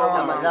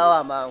amazaawo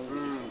amangu.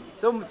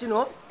 So mu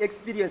kino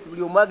experience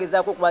buli omu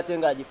agezaako okuba ate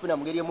ng'agifuna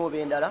mu ngeri emu oba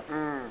endala.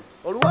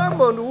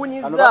 Oluwombo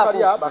nduwunyizzaako.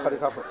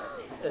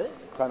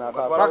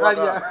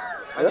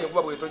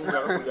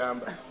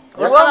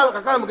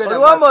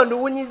 Oluwombo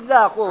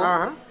nduwunyizzaako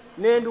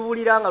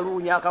nenduwulira nga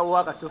luwunya akawo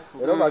akasofu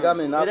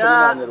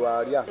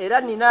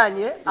era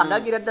ninaanye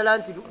alagira ddala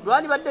nti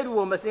lwandibadde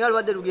luwomba singa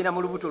lubadde lugenda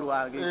mu lubuto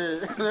lwange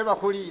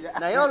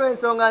naye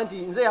olw'ensonga nti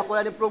nze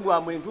yakola ne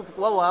puroguramu entuufu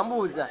kuba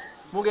wambuuza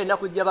mugenda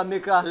kujja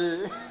bameka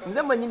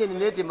nze mwenyini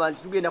nineetema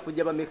nti tugenda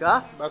kujja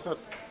bameka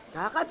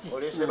kaakati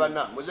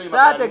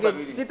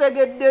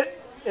sitegedde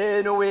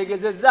eno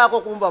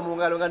weegezezzaako kumba mu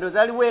ngalo nga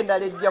ndozaliwo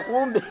endala ejja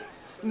kumbe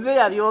nze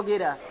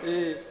yabyogera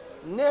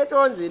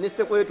neetonze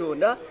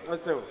nessekwetonda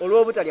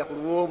olw'obutalya ku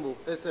Luwombo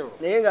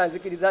naye nga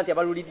nzikiriza nti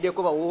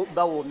abaluliddeko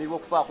bawoomerwa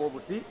okufaako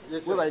obufi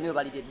we baleme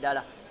balira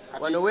eddala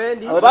wano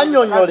wendi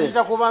bannyonnyole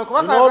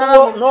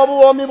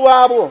n'obuwoomi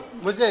bwabwo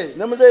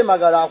ne Mzee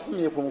Magala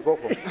akumye ku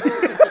mukoko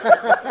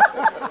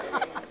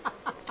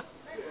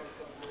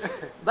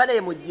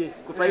bale mujje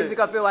ku Faiz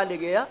Cafe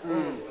wandegeya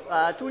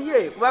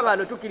tulye kubanga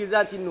wano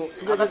tukkiriza nti nno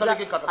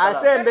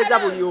asembeza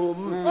buli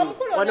omu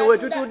wano we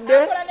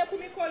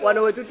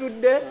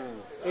tutudde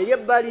eri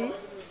ebbali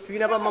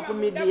tulina ba Mapu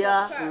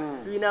Media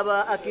tulina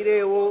ba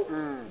Akireewo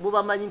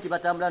bubamanyi nti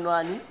batambula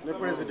nwani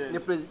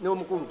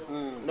n'omukulu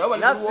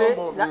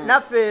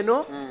naffe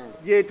eno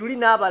gye tuli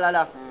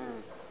n'abalala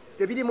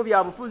tebirimu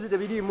bya bufuzi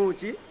tebirimu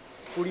ki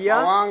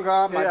kulya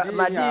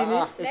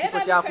madini ekifo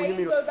kya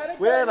kunyumirwa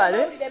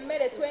webale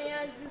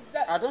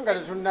ate nga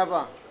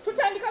tetunnaba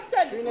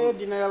tulinayo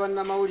dina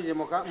y'abannamawulire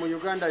mu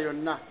Uganda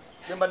yonna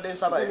kyembadde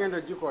nsaba tugenda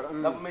ogikola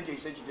gavumenti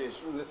eyise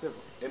ekiteeso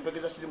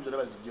empegeza sirimu zonna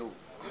bazijjewo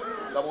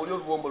nga bwoli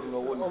Oluwombo luno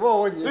owonye oba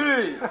owonye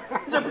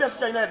nze kulya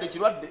sikyalina yadde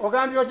ekirwadde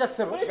ogambye otya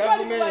ssebo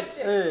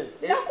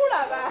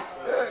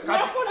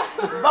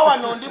va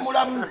wano ndi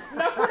mulamu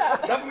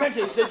gavumenti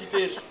eyise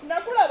ekiteeso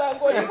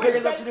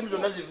empegeza sirimu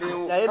zonna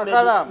ziveewo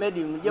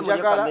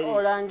njagala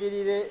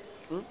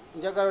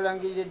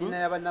olangirire dina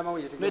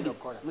y'abannamawulire tugenda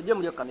okukola mujje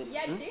mulyo kamera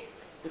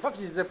in fact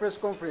is a press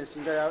conference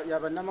nga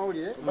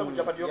y'abannamawulire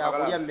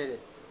yakulya mmere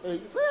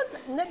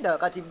nedda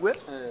kati gwe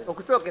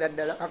okusookera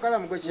ddala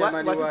Kakalaamu gwe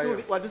chairman waayo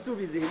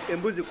watusuubiza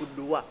embuzi ku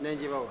dduwa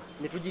nenjibawa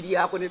ne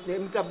tugiryako ne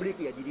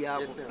mutabuliki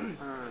yagiryako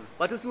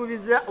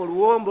watusuubiza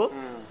Oluwombo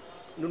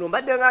nuno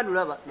mbadde nga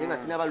ndulaba naye nga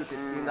sinaba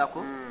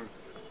lutestingako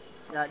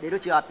leero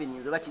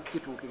kyapininze oba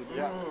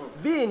kituukiridde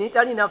biini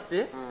tali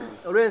naffe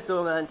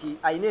olw'ensonga nti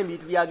alina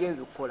ebintu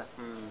byagenza okukola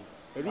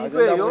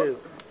ebintu ebyo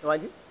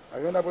wangi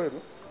agenda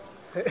bweru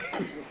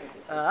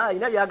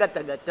alina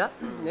byagattagatta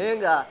naye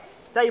nga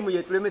tayimu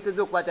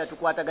yetulemeseza okukwata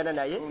tukwatagana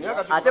naye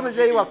ate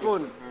muzeeyi waffe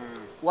ono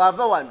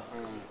wava wano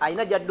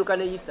alina gyadduka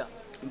neyisa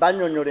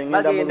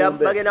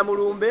bagenda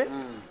mulumbe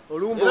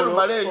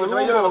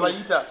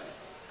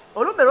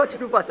olumbe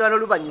lwakituufu asobola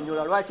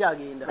n'olubanyonyola lwaki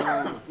agenda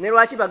ne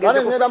lwaki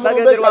bagenze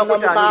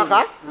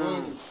lwakutaano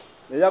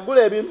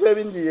eyagula ebintu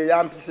ebingi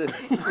yeyampise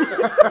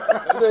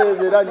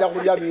era nja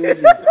kulya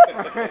bingi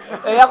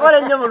eyakola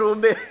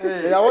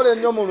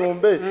ennyo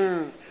mulumbe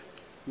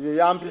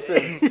yeyampise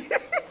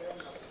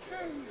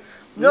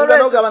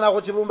nogabana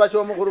ku kibumba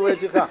ky'omukulu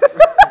w'ekika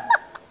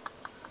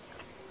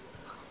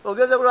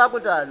ogeze ku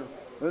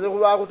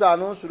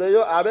lwakutaano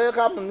nsuleyo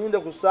abeeka muninde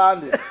ku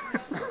Sande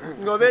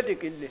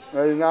Ngobetikidde.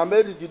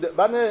 Ngambetikidde.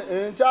 Bane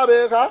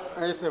nchabeeka.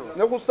 Ayisebo.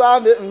 Ne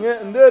kusande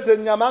ndete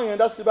nyama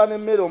ngenda siba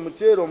n'emmere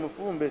omuceere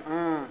omufumbe.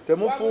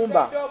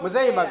 Temufumba.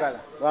 Mzee Magala.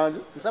 Wangi.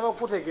 Nsaba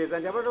okutegeeza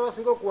nti abantu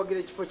abasinga okuwagira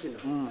ekifo kino.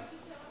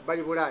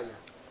 Bali Bulaaya.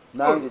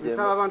 Nange je.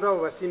 Nsaba abantu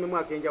abo basiimemu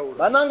akenjawulo.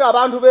 Bananga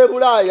abantu be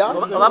Bulaaya.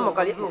 Abamu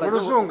kali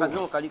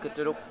kazungu kali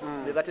ketero.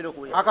 Begatero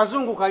kuya.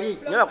 Akazungu kali.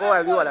 Nyola kwa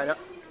wali walana.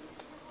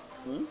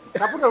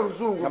 Kaputa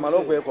luzungu. Kamalo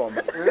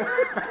kwekomba.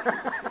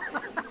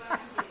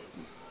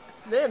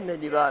 Nemme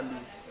dibambi.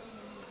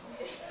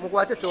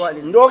 Mukwate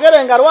sewali.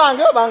 Ndogere nga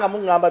lwange banga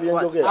mungamba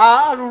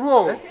byenjogera.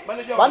 Lulwo.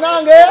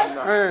 Banange.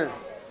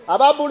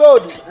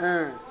 Ababulodi.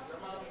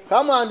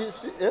 Kamwandi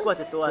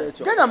kwate sewali.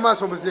 Genda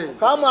maaso Mzee.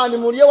 Kamwandi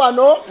mulye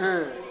wano.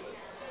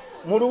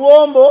 Mu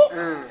Luwombo.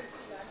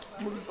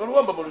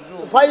 Oluwombo mu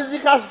luzungu.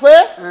 Faiz kasfe.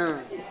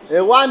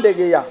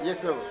 Ewandegeya.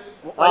 Yes sir.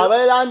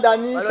 Abe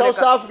London,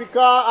 South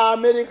Africa,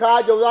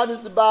 America,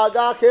 Johannesburg,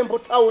 Cape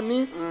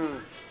Town.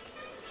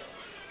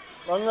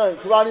 Banga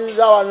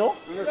tubaniriza wano.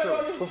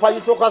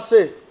 Tufayiso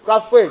kase,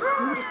 kafe.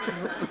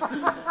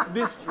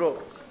 Bistro.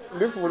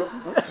 Bifulo.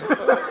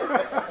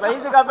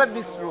 Faiz kafe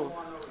bistro.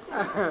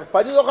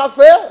 Fayiso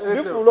kafe,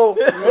 bifulo.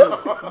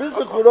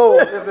 Bisikulo.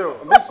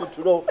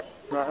 Bisitulo.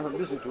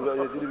 Bisitulo,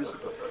 yetiri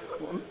bisitulo.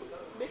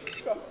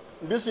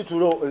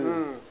 Bisitulo.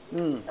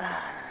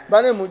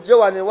 Bane mujje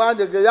wane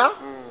wandegeya.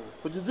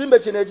 Kuzimbe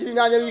kino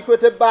ekirinyanye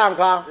bikwete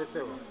banka.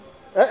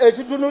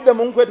 Ekitunudde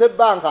mu nkwete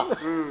banka.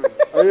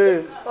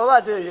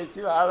 Oba teje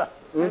kibala.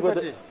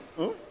 Nkwete.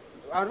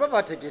 Abantu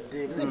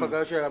babategedde Mzee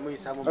Magala kyo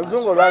yamuyisa mu.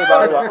 Abazungu lwange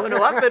balwa.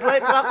 Ono wape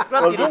twetwa.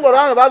 Abazungu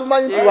lwange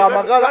balumanyi nti wa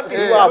Magala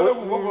siwaabwe.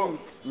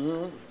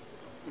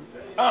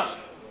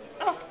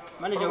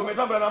 Manager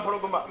Umetambula na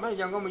mpologoma.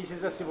 Manager ngo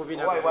muyisiza sibo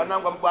bina. Wai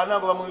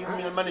banangu ba mu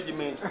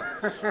management.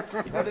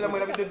 Ikadela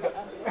mwela bidedda.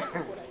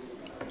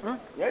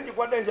 Yaji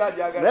kwa denja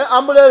ajaga. Ne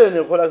ambulere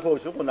ne kola ko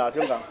shuku na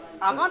atenga.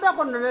 Akanda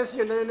ko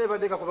nonesiyo ne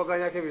badeka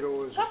kubaganya ke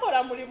birowozo.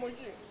 Kakola mulimu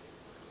ki?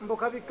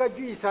 Mboka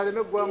bikajuisa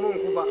aleme gwamu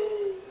nkuba.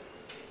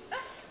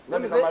 Ne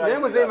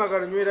Mzee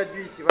Magala nywera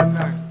juisi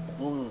bannange.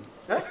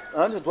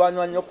 Anje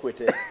twanywa nnyo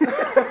kwete.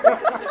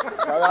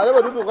 Ale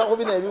bwe tutuuka ku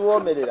bino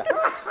ebiwoomerera.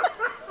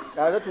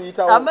 Ale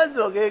tuyitawo. Amazzi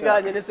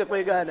ogeganye ne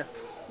sekwegana.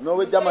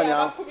 Nowe Germany.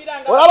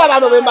 Olaba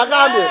bano be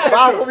mbagambye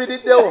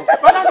bakubiriddewo.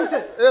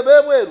 Banandise.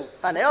 Bebweru.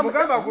 Naye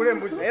Mugamba gule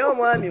mbuzi. naye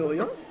omwami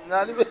oyo.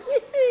 Nani be.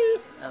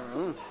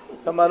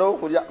 Kamaro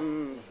okulya.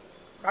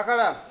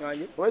 Kakala.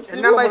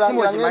 Enamba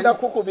isimu ngenda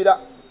kukubira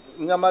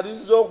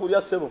nyamalizo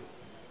okulya sebo.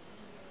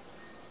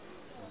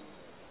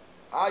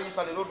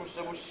 Ayisa lero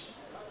tusebushi.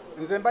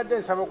 Nze mbadde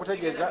nsaba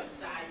okutegeeza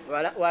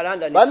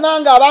Walanda ni.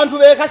 Bananga abantu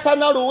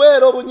bekasana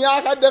luweero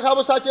bunyakadde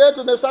kabusa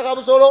kyetu mesaka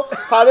busolo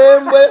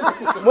kalembwe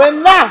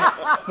mwenna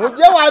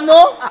mujje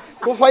wano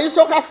ku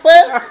Faiso kafe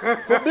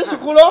ku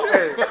bisikulo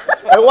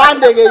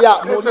ewandegeya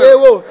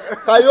mulyewo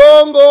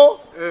kayongo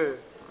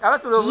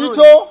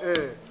Zito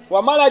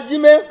wamala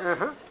jime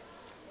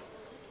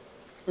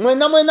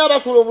mwenna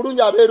abasula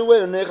obulungi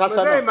abeeruweero ne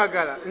kasana. Mzee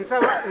Magala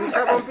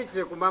nsaba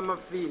mpitire ku mama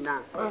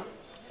Fiina.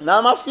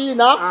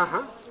 N'amafiina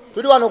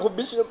tuli wano ku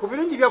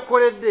birungi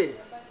byakoledde.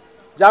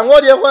 Jango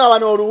olyeko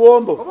wano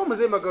Oluwombo. Oba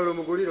Mzee Magala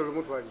omugulire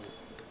olumutwalire.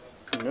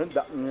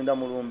 Nenda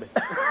mulumbe.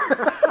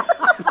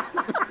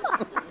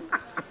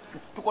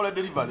 Tukola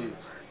delivery.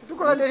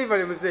 Tukola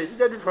delivery Mzee.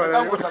 Tujja dutwala.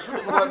 Kango tasule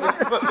tukola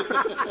delivery.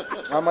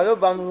 Mama yo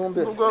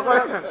banulumbe.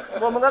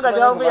 Omugaga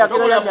dawo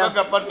yakira yanya.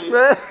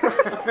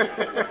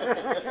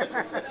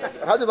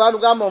 Hadi bantu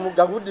gamba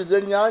omugagudize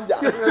ennyanja.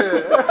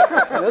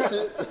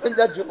 Nesi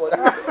nja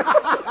kikola.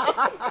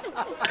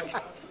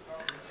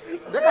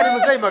 Ndeka ni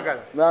Mzee Magala.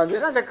 Nange.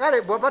 Era nje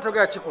kale bw'abato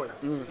ga kikola.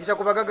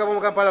 Itakubagaga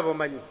mu Kampala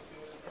bomanyi.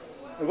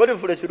 Ngodi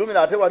fule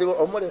kirumira ate wali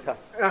omuleka.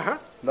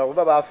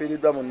 Ndakuba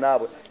bafiiriddwa mu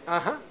nnaabwe.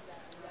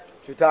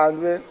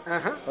 Kitandwe.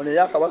 Ono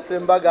yakabasa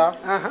embaga.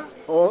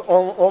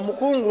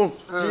 Omukungu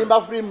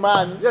Kirimba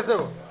Freeman.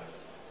 Yesebo.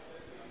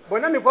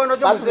 Bonna mikwano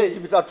gyo Mzee.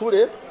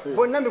 Kibitatule.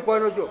 Bonna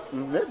mikwano gyo.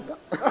 Nedda.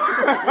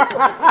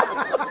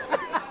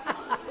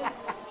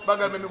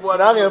 Bagambe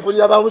mibwana. Nange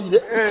mpulira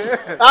bawulire.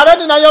 Ate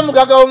ninayo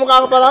omugaga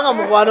Kampala nga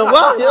mukwano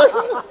gwange.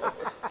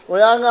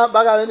 Oyanga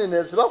bagambe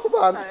nene siba ku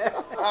bantu.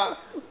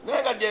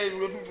 Nenga de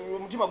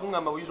omutima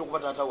gungamba uyinza okuba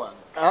taata wange.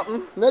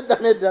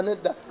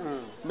 Nedda.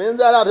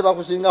 Menzaala ate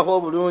bakusingako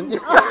obulungi.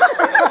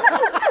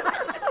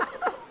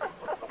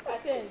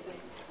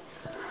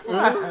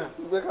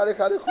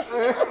 Kale.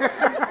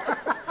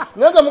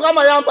 Neze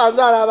Mukama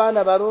yampanzaala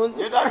abaana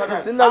balungi.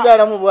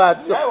 Sinnazaala mu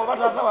bwatyo. Naye oba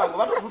taata wange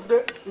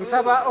batufudde.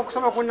 Nsaba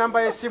okusoma ku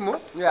namba y'essimu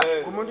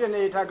ku muntu yenna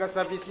yeetaaga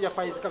saviisi ya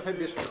Faiz Cafe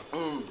Bistro.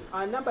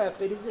 Namba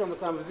yaffe eri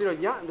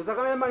 0704 ndoza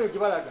kamera mani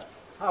ekibalaga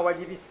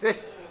wagibise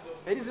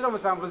eri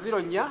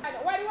 0704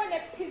 Waliwo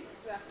ne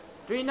pizza.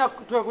 tulina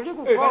twekuli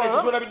ku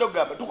Kitwala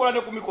bidogamba tukola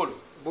ne ku mikolo.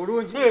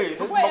 bulungi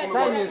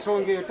tanye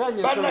ensonga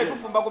bana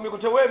tufumba ku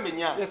mikutu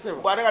wemenya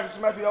bwana kati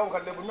sima pira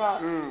ukadde kunya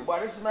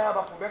bwana sima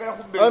yabafumba kala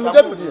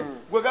kubeta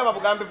gwe gaba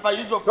bugambe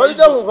Faiz of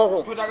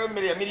tutaka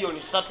mmere ya milioni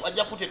 3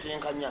 ajja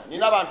kutetenkanya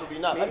nina abantu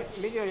bina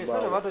milioni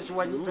 3 bato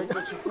kiwanyi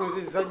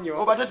kifunziza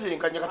nnyo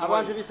obatetenkanya kati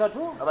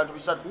abantu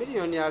bisatu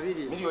milioni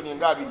 2 milioni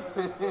ngabi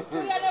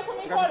tuyane ku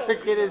mikolo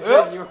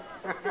tekereza nnyo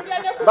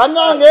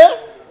bannange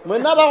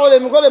mwena bakole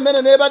emikolo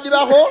emene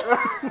nebadibako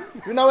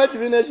tunawo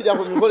ekibiina ekirya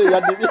ku mikolo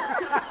eyaddibi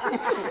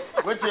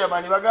gwe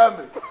chairman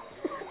bagambe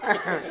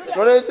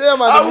nole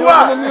chairman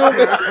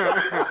mumyuke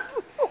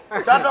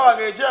tata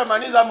wange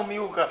chairman za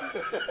mumyuka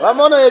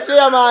wamono ye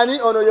chairman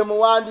ono ye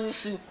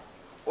muwandiisi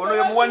ono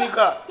ye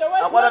muwanika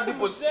akwata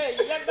deposit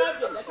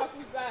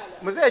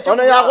Mzee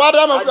ono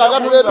yakwata amafuta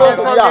agatuleeta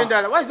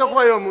okulya wayinza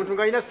okubayo omuntu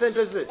ng'alina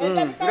ssente ze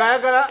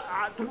ng'ayagala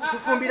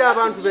tufumbire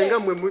abantu be nga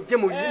mmwe mujje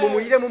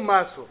mumuliremu mu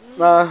maaso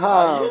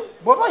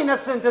bw'oba alina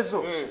ssente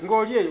zo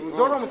ng'oli eyo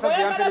nzola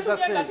omusajja yampereza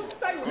ssente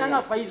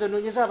nanga Faiz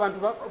noonyeza abantu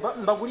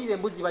mbagulire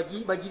embuzi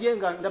bagirye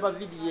nga ndaba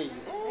vidiyo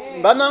eyo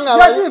bannanga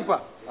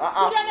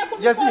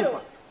yazimpa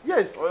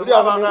yes tuli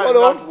aba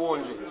mikolo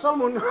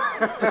someone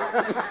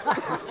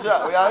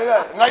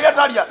ngaya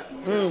talya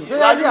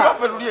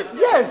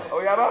yes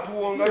oyaba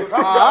tuwonga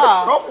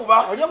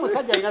nokuba oli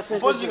omusajja alina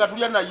ssente pozi nga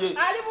tulya naye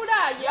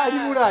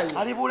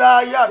ali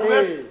bulaya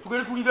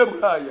tugere tulire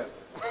bulaya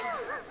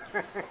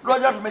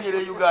lwaja tumenyere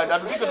Uganda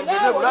tutike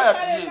tugende bulaya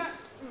tuye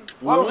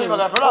wamuze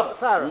bagatolaba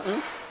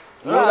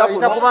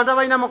ita ku bantu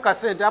abalinamu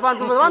kasente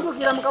abantu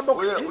bantukira mu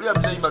kabokisi uli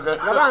amzee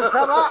Magala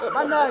bansaba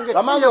banange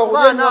bamange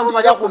okugenda abo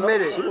balya ku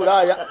mmere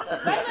bulaya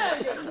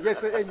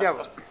yes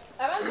enjaba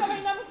abantu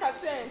abalinamu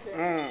kasente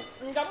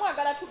nga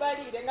mwagala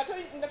tubalire nga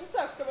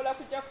tusobola kusobola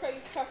kujja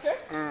Faiz Cafe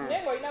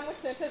naye ng'olinamu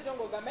sente zo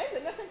ng'ogamba nze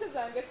ne sente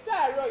zange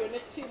saala oyo ne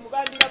ttiimu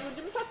bandira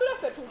bulungi musasula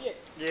ffe tulye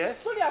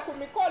tulya ku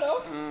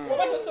mikolo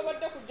oba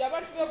tosobodde kujja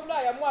abantu b'e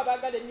Bulaaya mu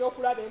abaagala ennyo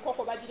okulaba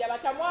enkoko bagirya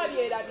batya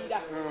mwabyerabira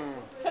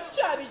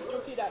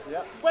tetukyabijjukira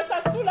gwe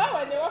sasula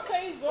wane wa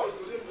Faiz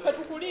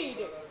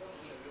tetukuliire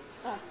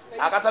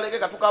akataleke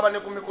katukaba ne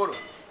ku mikolo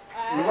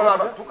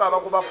tukaba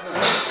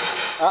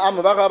kubafuula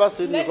mubaka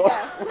abasiriiko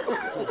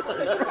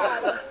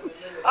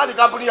ali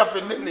kampuni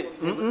yaffe nnene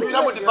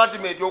tulina mu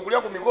department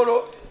okulya ku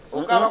mikolo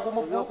okaba ku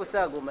mufu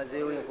okusaaga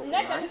omazeewo enkoko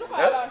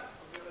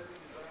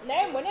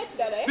naye mbona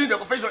ekirala linda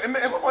ku Faiz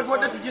enkoko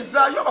tuwadde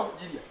tugizaayo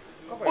bakugirya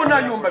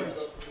onayumba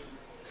biki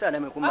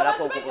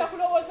abantu bajja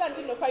kulowooza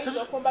nti no Faiz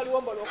okumba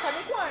luwombo lwokka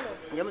mikwano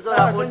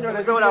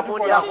njemuzola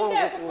kundyako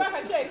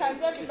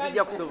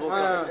kijja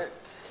kusoboka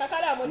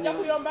kakalaamu ojja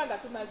kuyomba nga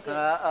tumaze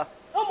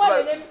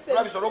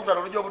tulabisobola okutala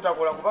olujja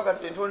obutakola kubanga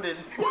entonde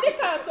ezi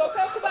sirikansooka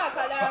okuba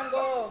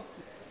akalango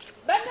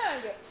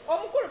bannange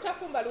omukulu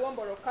tafumba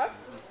luwombo lwokka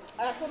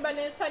afumba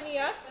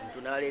n'ensaniya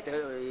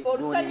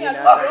olusaniya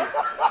lulo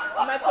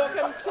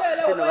matooke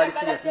muceere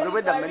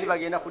mani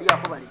bagenda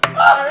kulyako bali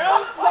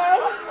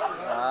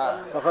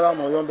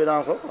kakalaamu oyombera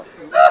nkoko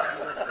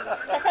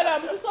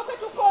kakalaamu tusooke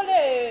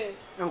tukole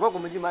enkoko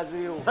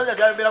mugimazeewo musajja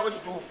gyayomberako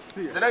kituufu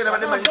zenagenda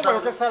badde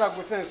manyisa sala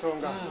gusa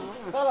ensonga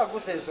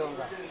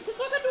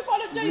tusooke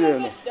tukole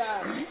gyoyogedda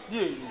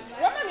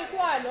wama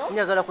mikwano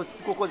njagala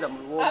kukoza mu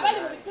luwombo abali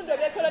mu bitundu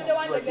ebyetolodde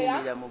Wandegeya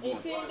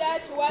Ntinda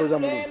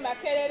Kiwatule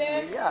Makerere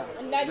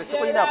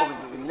Najjera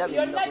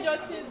yonna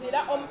gy'osinziira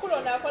omukulu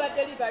ono akola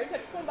delivery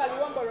tetufumba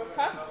luwombo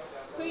lwokka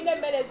tulina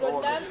emmere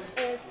zonna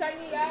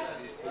ensaniya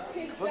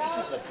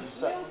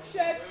pizza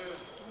milkshake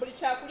buli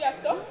kyakulya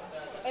so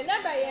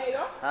enamba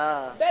yeeyo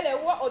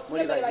belewo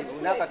otumembere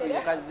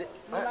bagikuleetere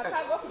mu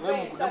makago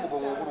okugensa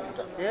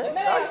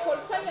emmere yako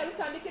olusaniya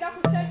lutandikira ku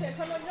sente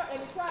entono nnyo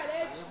emitwalo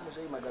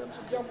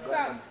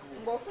gyokka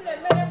ng'ofuna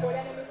emmere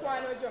ng'olya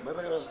n'emikwano gyo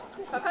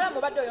Kakalaamu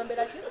obadde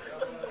oyombera ki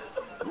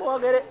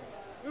mwogere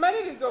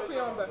maliriza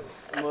okuyomba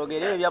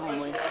mwogere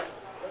ebyammwe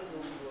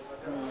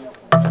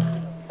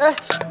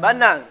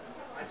bannange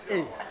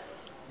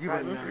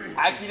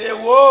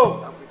akirewo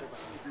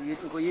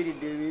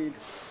nkoyiridde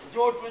ebintu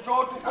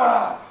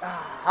kyotukola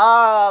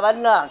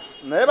bannange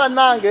naye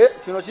bannange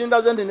kino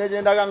kindaze ndi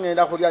negyendaga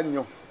ngenda kulya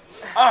nnyo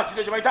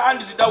kino kye bayita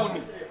hands down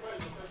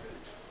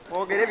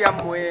mwogere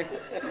byammwe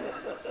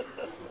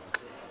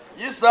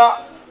yisa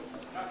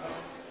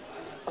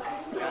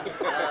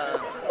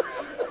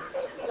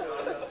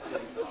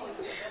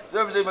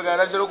sio Mzee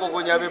Magala sero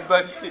kokonya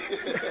bebbali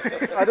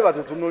ate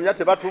batutunulya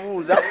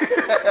tebatubuuza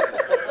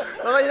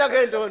bamanyirako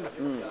entondo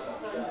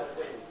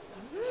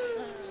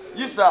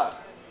yisa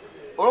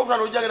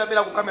olwokutano ojjagenda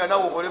beera ku kamera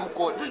nawe okole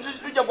muko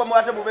tujja gwa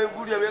mwate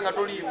mubegulya be nga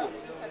toliiwo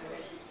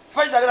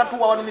Faiz agenda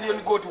tuwa 1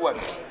 million go to 1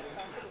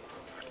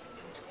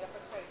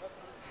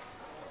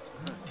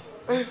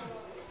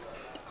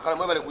 kala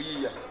mwebale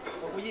kuyiya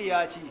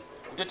okuyiya ki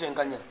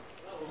kutetenkanya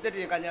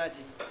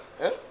ki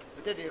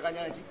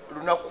kutetenkanya ki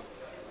lunaku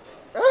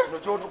kino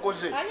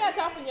kyotukoze ani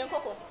atafunye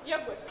enkoko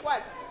yegwe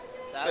kwata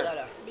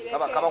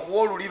kaba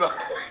kuwa oluliba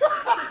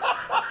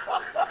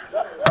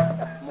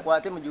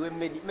mukwate mugiwe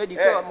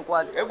medico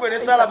mukwate egwe ne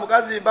sala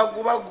mukazi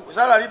mbagubagu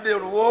sala lidde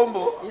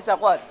oluwombo isa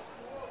kwate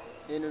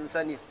eno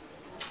lusania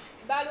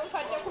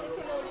balumpadde ku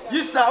lutunuulira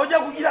Yisa ojja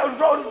kugira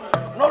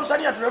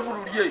n'olusaniya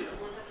tunefululye.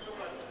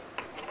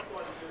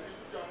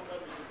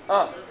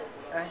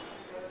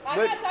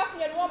 ani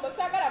ataafunye luwombo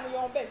saagala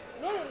muyombe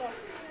nuluno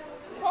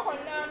koko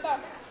namba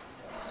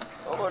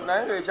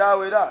Naye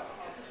ng'ekyawera.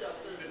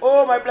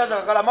 Oh, my brother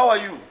Kakalamu, how are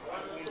you?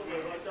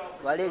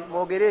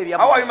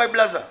 How are you, my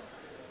brother?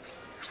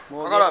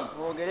 Kakalamu,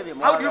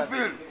 how do you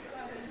feel?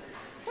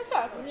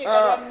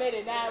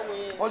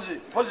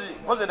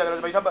 Pose ndagala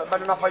zibaita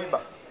banana fiber.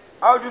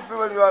 How do you feel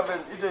when you have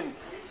eaten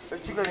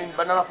chicken in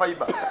banana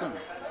fiber?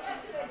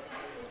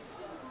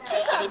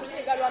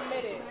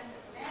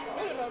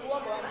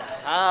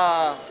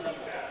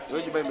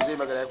 Yoji bai Mzee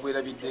Magala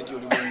yakwera bidenti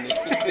oli munne.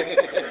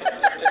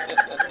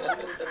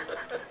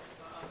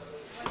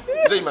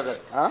 Mzee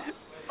Magala.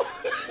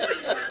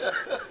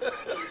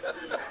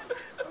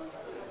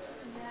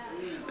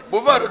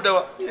 Buvaro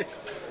dawa.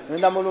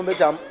 Nenda mulumbe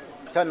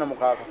chana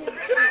mukaka.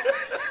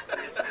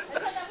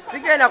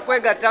 Sigenda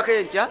kwegattako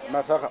enkya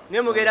Masaka.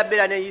 ne mugenda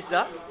bbeera ne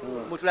Isa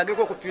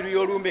mutulageko ku firu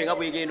y'olumbe nga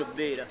bwegenda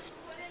obbeera.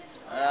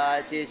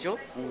 Kyekyo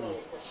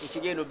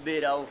ekigenda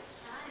obbeerawo.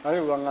 Ali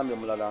lwangambye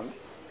mulala.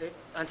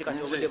 Anti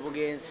kati obudde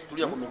bugenze.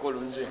 Tulya ku mikolo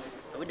nze.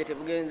 Obudde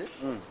tebugenze.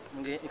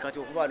 Kati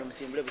okuba wano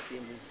musimbule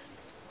busimbuzi.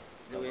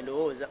 Nze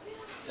ndowooza.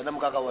 Tanda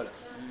mukaka wala.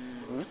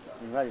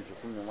 Ngali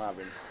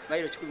 12.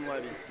 Bayiro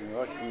 12.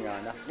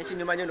 Nyana.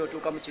 Nekinyuma nnyo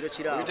n'otuuka mu kiro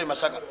kiraawo. Uyite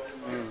Masaka.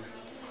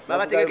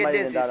 Babategekedde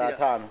ensiisira.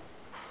 5.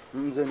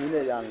 Nze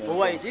nine yange.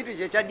 Owaye ekintu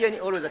kye kya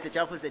DNA olowooza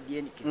tekyafuuse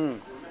DNK.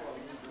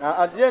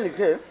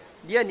 DNK?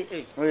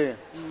 DNA.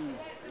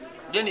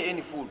 DNA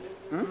ni food.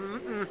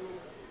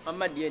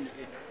 Amma DNA.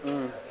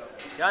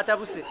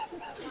 Kyatabuse.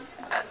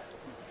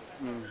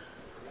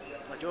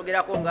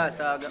 Akyogerako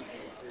ng'asaaga.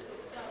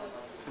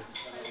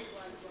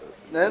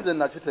 Naye nze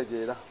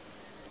nakitegeera.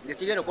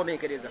 Ekigenda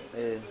okukomenkereza.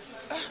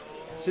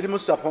 Kirimu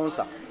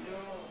sponsor.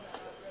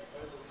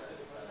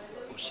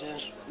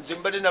 Nze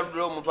mbadde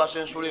naluddewo omuntu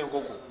asensula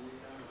enkoko.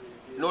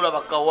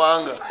 N'olaba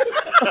kawanga.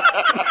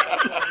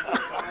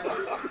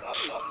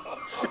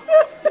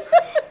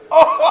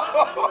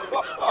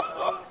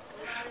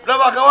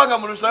 Laba kawanga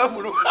mu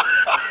lusawo.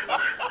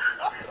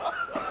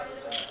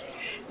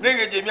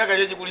 Nenge gye emyaka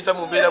gyegikulisa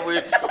mu mbeera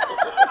bwetu.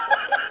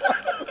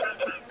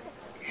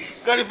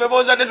 Kali ffe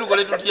bozadde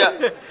tukole tutya.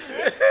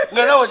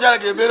 Nga nawe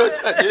okyalaga embeera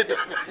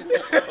okyagyetaaga.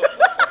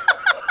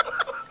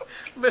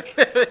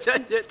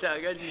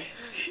 Kyagyetaaga nyo.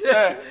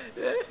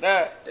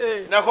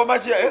 Nakoma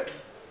ki?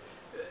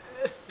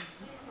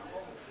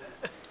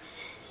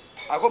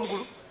 Ako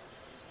mukulu.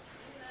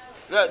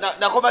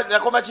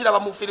 Nakoma kiraba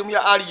mu firimu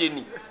ya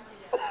Alien.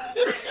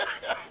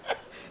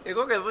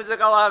 Enkoko evuze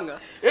kawanga.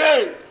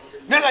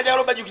 Nenga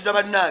jalo bajukiza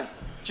bannange.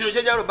 Kino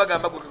kye jalo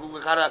bagamba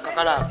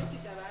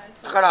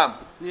Kakalamu.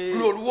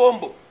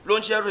 Kuluwombo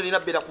lonchi yalo lina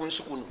bera ku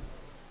nsi kuno.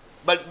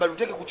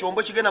 Baluteke ku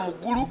kyombo kigenda mu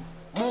ggulu,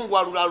 Mungu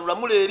alula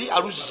muleri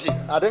aluzize.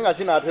 Ate nga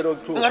kinaatera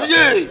okutuuka. Ngati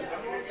ye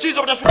kizo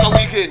obutasuka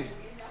weekend.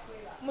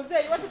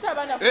 Mzee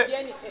watutabana ku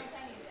DNA.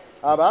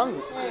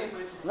 Abange?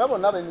 Nga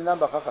bonna be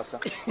namba kakasa.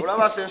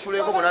 Olaba sensula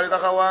enkoko naleka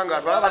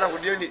kawanga twala bana ku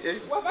DNA.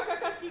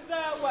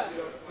 Wabakakasizaawa.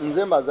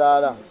 Nze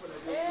mbazaala.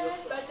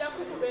 Bajja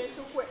kukuba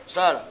entukwe.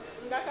 Sala.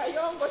 Nga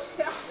kayongo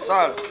kya.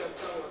 Sala.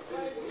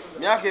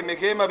 Myaka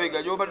emeka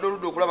emabega gy'obadde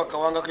oludde okulaba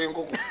kawanga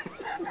k'enkoko.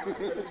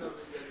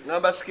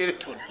 Ngamba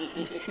skeleton.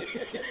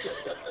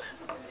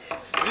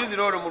 Zizi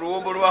lolo mu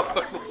luwombo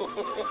lwako.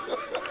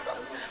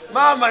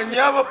 Mama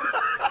nyabo.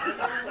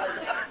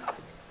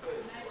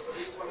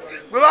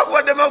 Gwe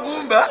bakuwadde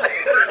magumba.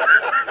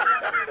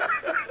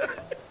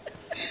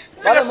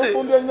 Bale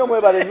mufumbye nnyo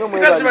mwebale nnyo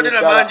mwebale. Kasi badde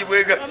na mangi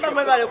bwega.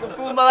 Mwebale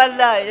kufumba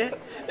wallahi.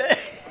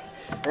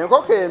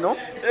 Enkoko eno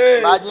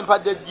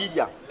bagimpadde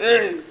jjirya.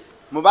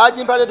 Mu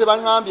bagimpadde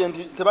tebangambye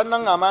nti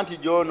tebannangamba nti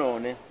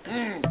gyonoone.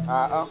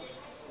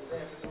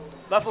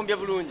 Bafumbye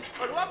bulungi.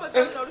 Oluwombo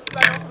zino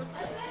olusiba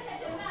n'okulusiba.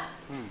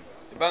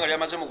 Ebbanga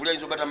lyamaze mu kulya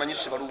yinza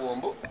batamanyise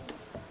baluwombo.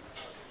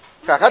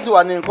 Kakati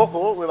wano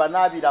enkoko we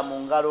banaabira mu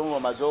ngalo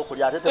ng'omaze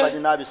okulya ate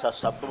tebaginaabisa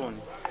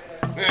sabbuuni.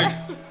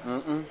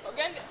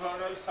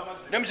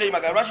 Ne Mzee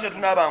Magala lwaki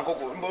tetunaaba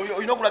nkoko?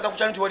 Olina okulaga ku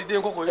kyalo nti walidde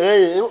enkoko.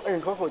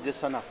 Enkoko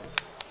gyesanafu.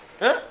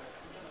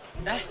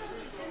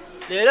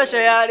 Leero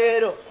kye ya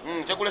leero.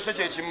 Tekulese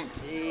kyekimu.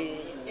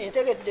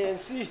 Entegedde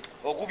ensi.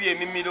 Okubya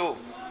emimiro.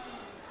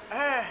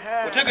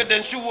 Otegedde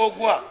ensi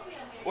woogwa.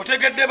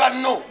 Otegedde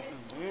banno.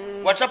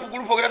 WhatsApp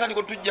group ogera tandika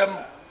otujjamu.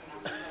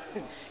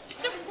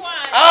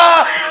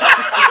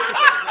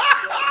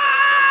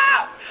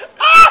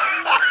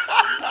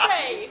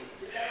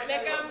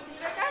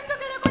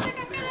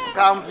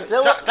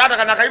 Taata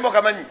kana kayimbo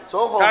kamanyi.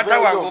 Taata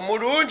wange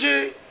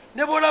omulungi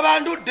ne bw'olaba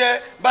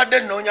ndudde badde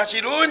nnoonya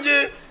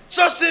kirungi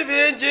so si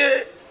bingi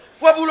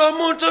wabula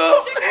omuntu.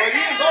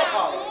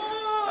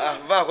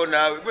 Vaako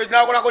naawe gwe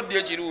naakolako ddi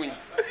ekirungi.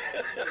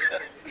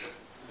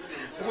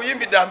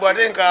 Nkuyimbidde ambu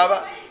ate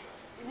nkaaba.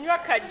 Nywa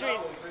ka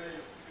juice.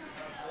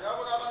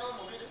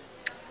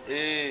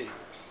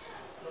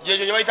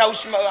 Jejo gye bayita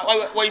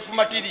waifu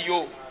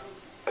matiriyo.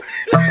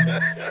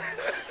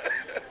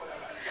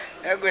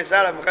 Egwe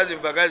sala mukazi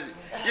mbagazi.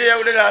 Ye ya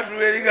ule na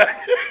tuweliga.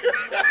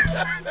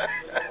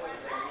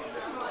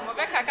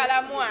 Mobe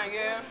kakalamu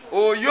wange.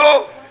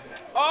 Oyo.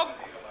 Ok.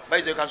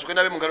 Baize kansuke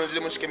nabe mungalo zile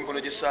musike mikono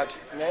je sati.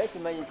 Naye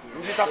simanyi.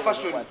 Nzita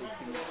fashion.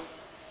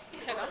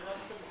 Hello.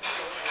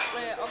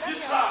 Ogambye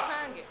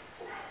sange.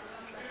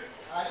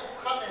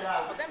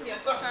 Ogambye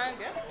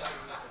sange.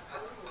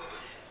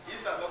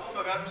 Isa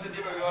bakumba kanuse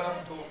ndiba yona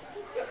mtu.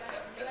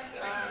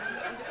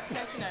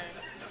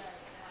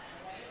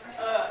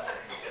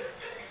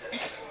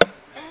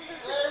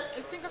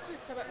 Esinga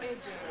kuyisaba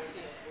agent.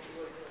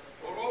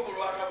 Oluwombo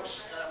lwata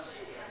kushikala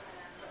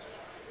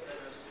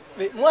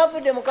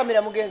Mwavudde mu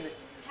kamera mugenze.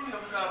 tulina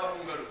munaba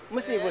mungalo.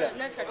 Musiibula.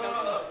 Nakati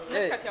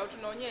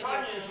tunoonye eriyo.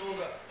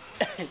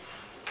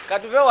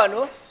 Katuve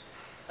wano.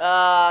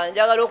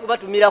 Njagala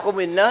okubatumirako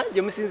mwenna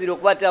gye musinzira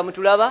okubatira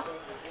mutulaba.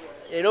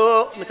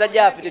 Ero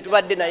musajja affe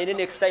tetubadde naye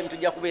next time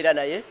tujja kubeera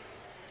naye.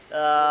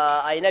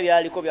 Ayina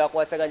byaliko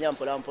byakwasaganya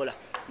mpola mpola.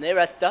 Naye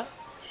Rasta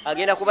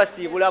agenda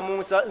kubasiibula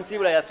mu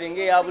nsiibula yaffe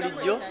ng'eya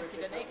bulijjo.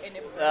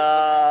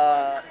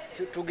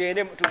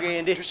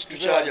 Tugende.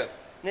 Tukyalya.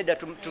 Nedda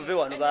tuve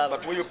wano baba.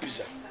 Batuweyo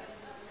pizza.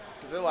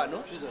 Tuve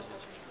wano.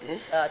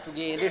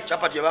 Tugende.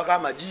 Chapati yabaka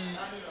amaji.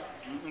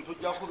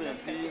 Ntujja kuba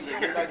empinga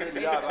egenda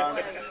geri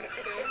abantu.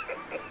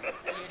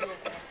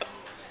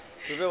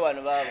 Tuve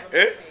wano baba.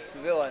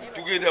 Tuve wano.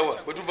 Tugenda wa,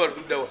 bwetuva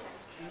tudda wa.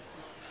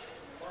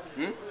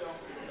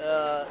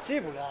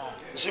 Siibula.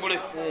 Nsibule.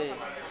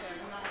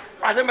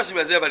 Ate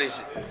mbasibula zeba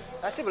balese.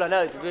 Asibula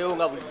nawe tuveewo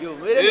nga bulijjo.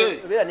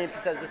 Beera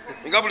n'empisa zose.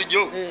 Nga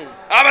bulijjo.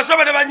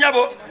 Abasaba ne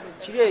banyabo.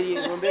 Kiri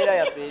mu mbeera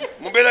yaffe.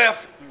 Mu mbeera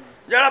yaffe.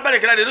 Njala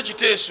balekera leero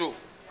kiteeso.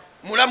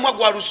 Mulamwa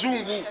gwa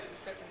luzungu.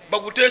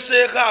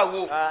 Baguteeseeko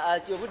awo.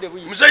 Ati obudde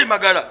buyise. Mzee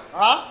Magala.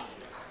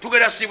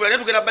 Tugenda sibula ne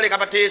tugenda baleka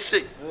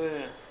bateese.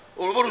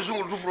 Olwo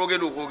luzungu lutufuula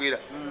ogenda okwogera.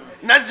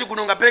 Nazzi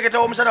kuno nga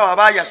pereketawo omusana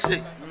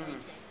wabaayase.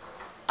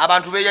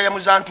 Abantu beeyaya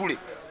muzantule.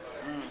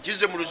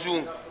 Kize mu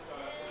luzungu.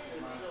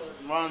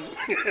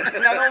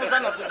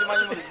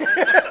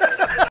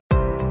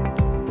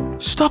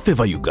 Staff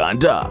Eva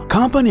Uganda,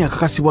 kampani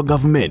akakasibwa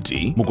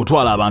gavumenti mu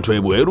kutwala abantu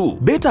ebweru,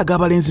 beetaaga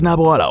abalenzi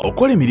n'abawala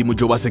okukola emirimu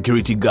gy'obwa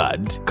security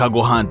guard,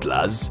 cargo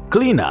handlers,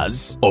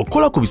 cleaners,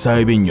 okukola ku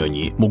bisaawe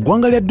by'ennyonyi mu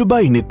ggwanga lya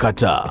Dubai ne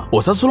Kata.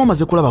 Osasula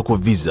omaze kulabako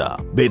visa.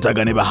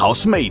 Beetaaga ne ba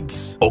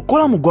housemaids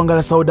okukola mu ggwanga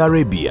lya Saudi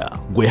Arabia.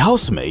 Gwe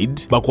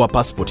housemaid bakuwa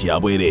passport ya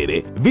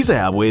bwereere, visa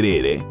ya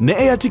bwereere ne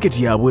air ticket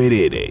ya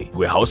bwereere.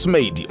 Gwe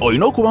housemaid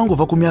olina okuba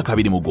ng'ova ku myaka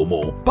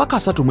 21 paka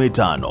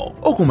 35.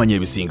 Okumanya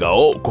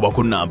ebisingawo kuba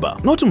ku nnamba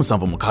noti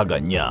 764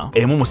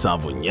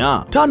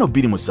 174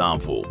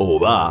 527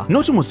 oba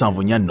noti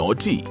 74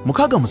 noti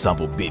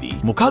 672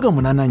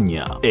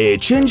 684.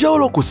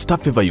 Ekyenjawulo ku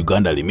Staff Eva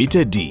Uganda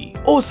Limited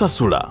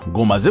osasula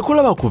ng'omaze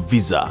kulaba ku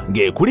visa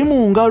ng'ekuli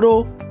mu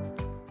ngalo.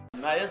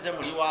 Naye nze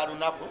muli wa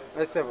lunaku.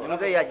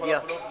 Mzee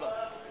yajja.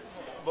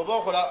 Bwoba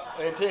okola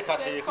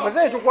enteekateeka.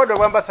 Mzee tukwodde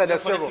obwambasada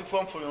ssebo.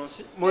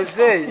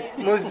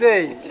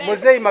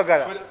 Mzee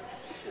Magala.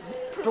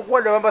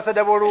 Tukwodde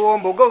obwambasada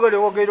bw'Oluwombo. Ogogere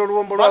wogera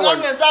Oluwombo lwa wano.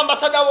 Banange nze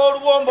ambasada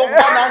w'Oluwombo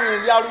okuba nange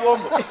ndya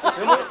Luwombo.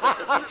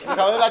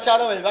 Nga bwe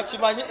bakyala bwe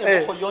bakimanyi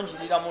enkoko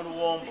yonjirira mu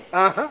Luwombo.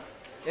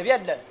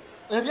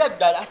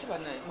 Ebyaddala ate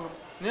bannaye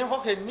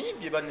n'enkoko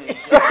ennimbye bannaye.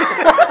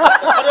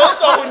 Kale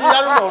oyinza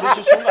okunyira luno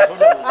olususu nga toli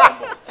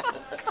Luwombo.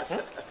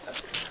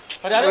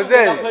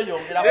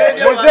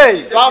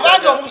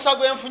 Babanga omukisa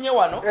gwenfunye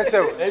wano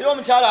eri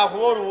omukyala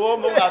akuba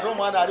Oluwombo ng'ate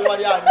omwana ali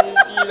wali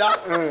anyiikiira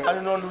kale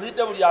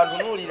nondulidde buli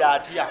antunuulira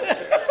atya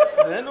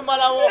naye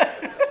ndumalawo.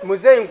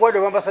 Mzee nkwodde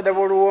obwambasada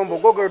bw'Oluwombo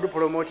ogogere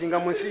dupromotinga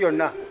mu nsi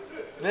yonna.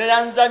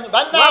 Neyanzanyi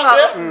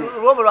bannange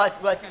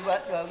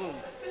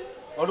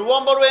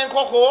Oluwombo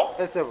lw'enkoko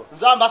nze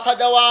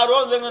ambasada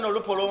waalwo nze ngeno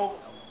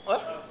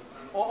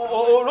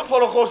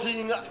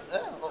olupolokotinga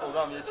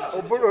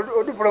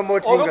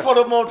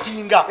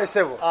olupromotinga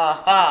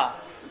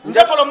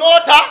nze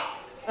promota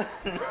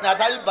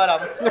atali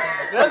balamu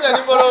nze ni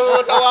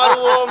promota wa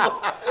Luwombo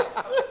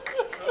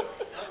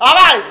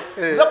abayi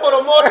nze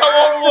promota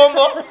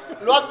w'Oluwombo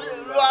lwa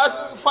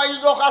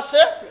Faiz okase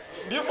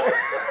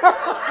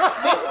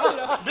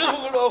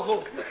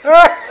bifuloko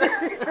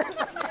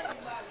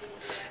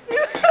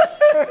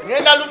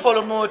ngenda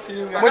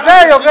lupromotinga.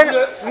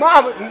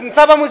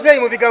 Nsaba Mzee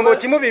mu bigambo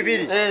kimu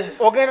bibiri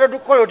ogenda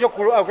dukola otyo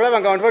okulaba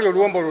nga abantu bali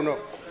Oluwombo luno.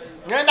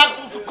 Ngenda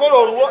kukola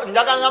Oluwombo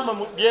njagala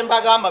namwe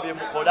byembagamba bye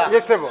mukola.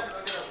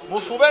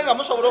 Mufube nga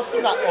musobola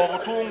okufuna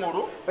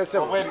obutungulu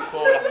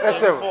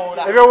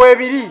obw'ebikoola. Ebyo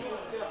weebiri.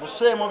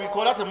 Museemu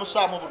bikola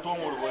temusaamu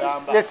butungulu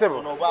bulamba.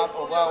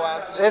 Obwa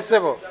wansi.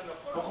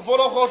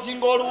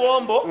 Okupolokotinga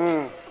Oluwombo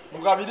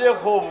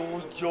mugabireeko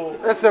obujjo.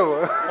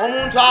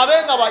 Omuntu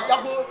abenga bajja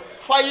ku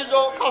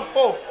Faizo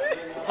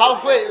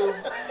kafe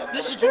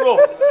bisitulo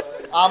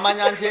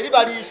amanya nti eri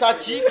baliisa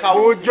ki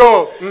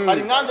kawujjo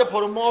balinganze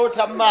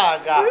promota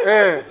maaga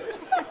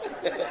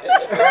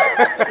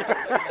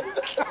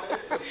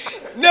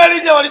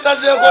nerinnya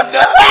walisazeeko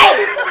dda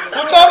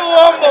kuta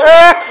Oluwombo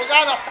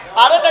muganda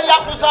ate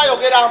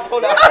teryakusayogera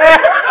mpola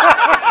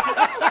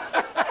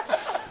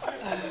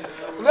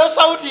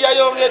sauti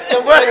yayongedde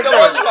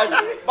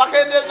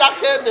bakendeza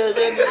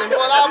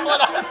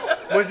mpolampola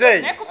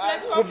Mzee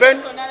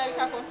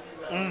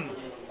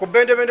ku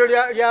bendebendo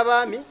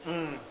ly'abaami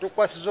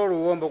tukwasiza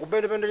oluwombo ku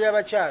bendebendo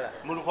ly'abakyala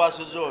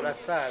mulukwasiza olwo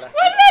basaala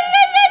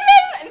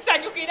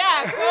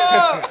nsanyukirako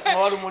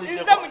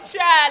nze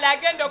mukyala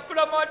agenda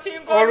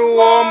okupromotinga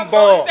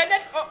oluwombo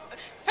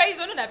Faiz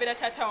ono nabeera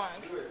taata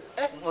wange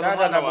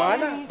taata na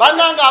mwana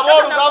bannanga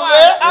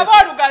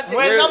aboolugave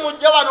mwenna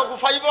mujja wano ku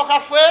Faivo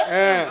Cafe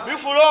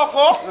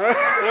bifulooko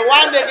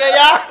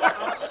ewandegeya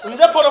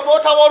nze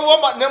promota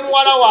w'oluwombo ne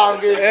muwala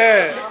wange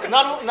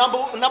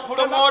na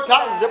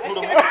promota nze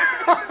promota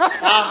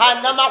aha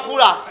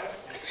namakula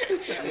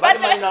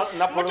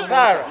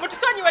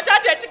mutusonyiwe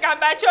taata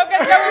ekigambo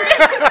akyogeze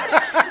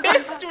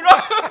bisitulo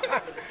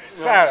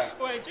Sara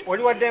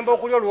oli waddembe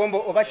okulya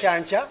oluwombo oba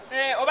kyanca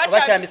oba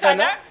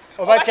kyamisana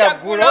oba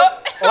kyaggulo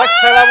oba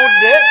kisala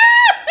budde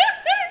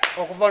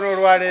okuva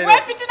n'olwaleero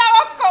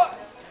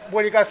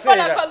buli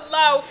kaseera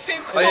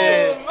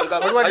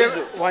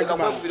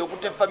olwaddewankubira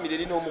okutta effamire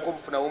erina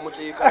omukobufu nawe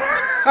omuteeka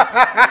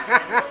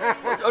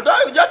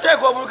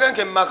ojateeka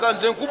obulukenke mu maka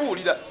nze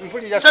nkubuulira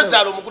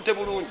sezaala omukutte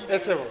bulungi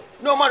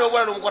n'omwana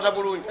obulala omukwata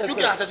bulungi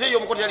jukira tate eyo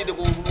omukote yalidde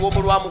ku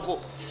luwombo lwamuko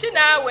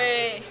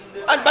kinaawe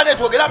bane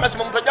twogera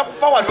amazima omuntu ajja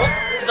kufa wano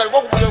tutaliko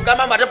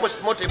okugamba amate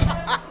postmortem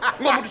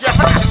ng'omuntu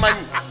kyafa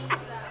kimanyi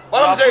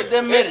waba mzee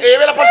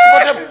ebeera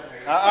postmortem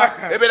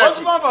ebeera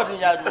ki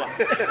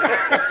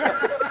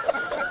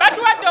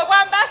batuwadde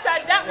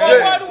obwambasada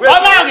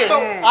banange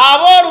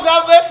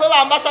aboolugave ffe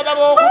bambasada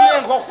b'okulya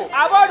enkoko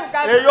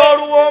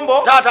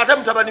ey'oluwombo taata ate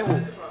mutabani wo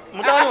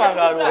mutabani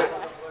wange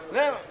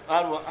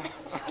alwa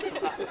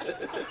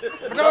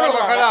mutabani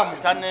Kakalaamu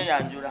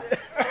tanneeyanjula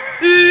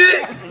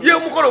ye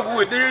omukolo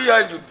guwedde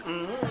yeyanjudde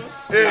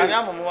ani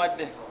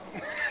amumuwadde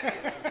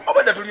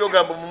obadde tuli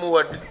ogamba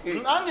mumuwadde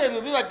nange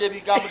ebyo bibadde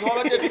ebigambo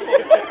tewabadde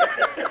tukola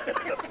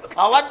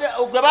awadde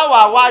gwe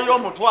bawaawaayo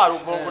omutwalo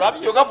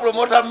gongulabye yoga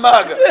promota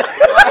maaga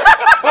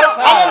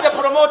agenze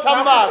promota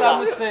maaga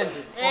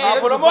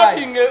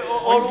promoting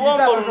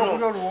oluwombo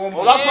luno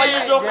oba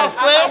Faizo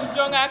Cafe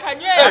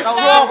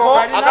esitoko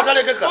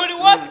akatalekeka buli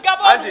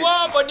wosigaba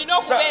oluwombo nina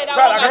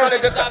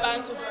okubeera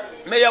abantu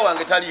meya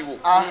wange taliiwo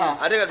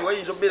ate kati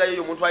wayinza okubeerayo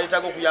eyo omuntu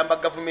ayetaaga okuyamba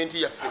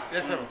gavumenti yaffe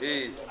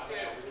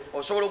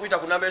osobola okuyita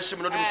ku namba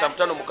y'essimu noti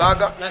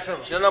 75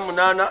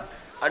 88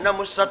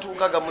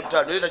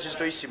 4365 leeta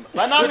kizito isima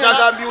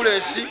twetaaga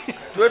ambulensi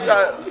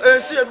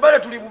ensi ebale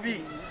tuli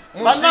bubi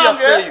mu nsi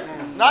yaffe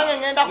nange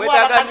ngenda kuwa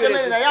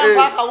bakademere naye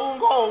ampa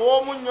akawunga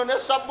ow'omunnyo ne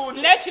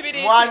sabbuuni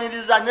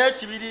mwaniriza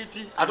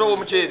n'ekibiriiti ate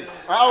ow'omuceere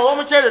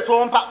ow'omuceere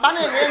tompa bane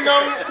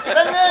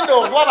ngenda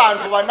okuwa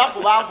bantu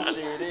bannaku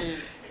bankuseere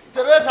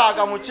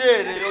tebeetaaga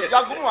muceere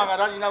ojja gumuwanga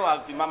talina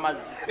bapima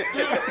mazzi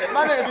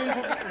bane ebintu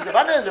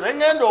banenze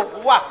bengenda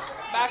okuwa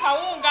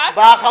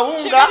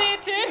bakawunga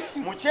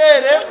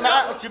muceere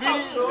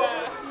kibiri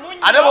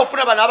ate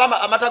bofuna bano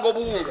amata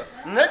g'obuwunga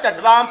nedda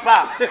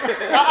tebampa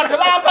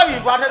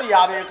bintu ate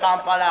byaba e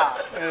Kampala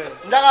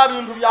njagala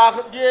bintu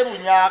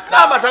byebunyaka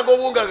n'amata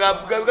g'obuwunga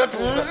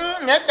gatuuka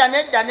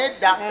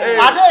nedda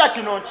ate era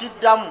kino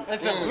nkiddamu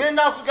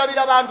ngenda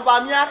kugabira bantu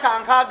ba myaka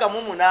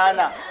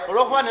 68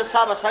 olw'okuba ne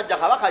Ssaabasajja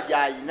Kabaka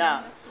gy'ayina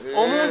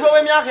omuntu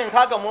ow'emyaka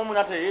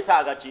 68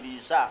 teyeetaaga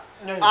kiriisa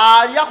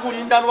alya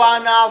kulinda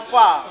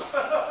lwanaafa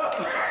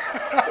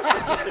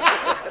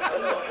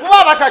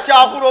kuba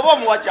batakyakula oba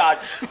omuwa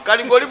kyaki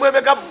kali ng'oli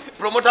mwemeka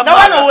promota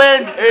nabano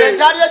wendi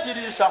enkyali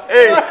ekiriisa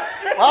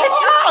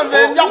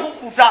nze nja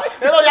kukuta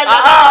era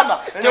olyagamba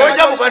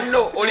tewojja mu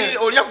banno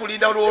olya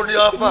kulinda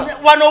lwonaafa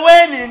wano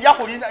wendi ndya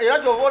kulinda era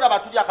gyoba olaba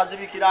tulya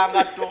akazibikira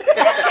ngatto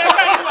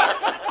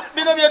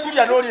bino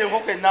byetulya n'olya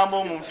enkoko ennamba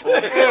omuntu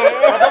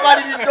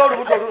otobaliridde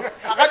olubuto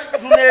akati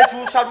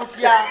tuneekyusa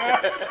lutya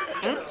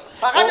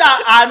akati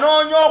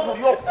anoonya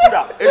okulya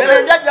okukula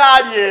enja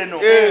gyali eno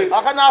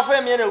akanaafa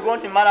emyene go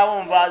nti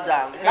malawo nva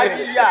zange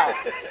gagirya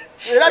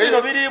era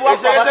bino biriibwa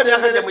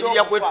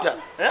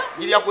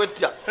girya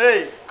kwetta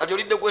kati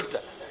olidde kwetta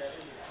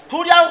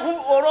tulya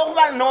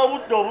olw'okuba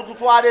n'obudde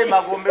obututwala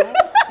emagombe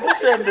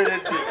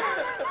busemberedde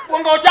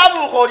nga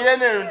okyabuuka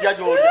olyeneero ndya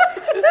gy'olya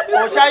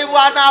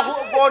okyayibwa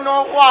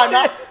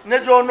gwonookwana ne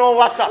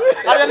gy'onoowasa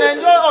kale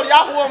nenjo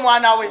olyakuwa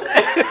omwana we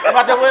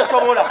nga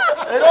teweesobola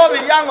era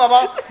obirya nga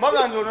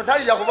baga nti ono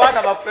talirya ku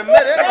baana baffe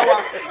emmere nga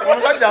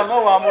omusajja nga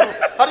wamulu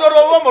kati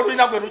olw'oluwombo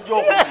tulina gwe lujja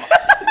okuluma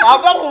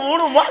ava ku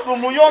bulumwa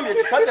lumuyombye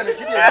ekisajja ne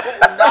kiri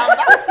enkoko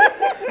ndamba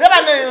ne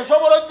bano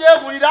ensobola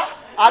ogyegulira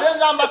ate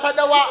nze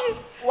ambasada wa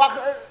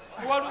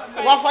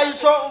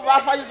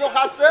Faizo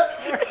Cafe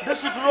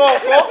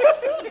disitulooko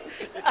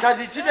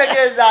kati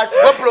kitegeeza ki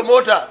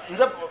promota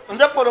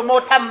nze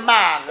promota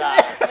maaga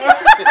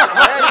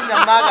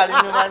naye maaga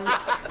linyumanyi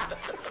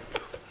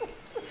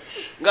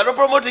nga no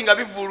promotinga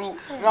bivulu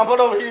nga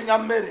mpola obuhiringa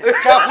mmere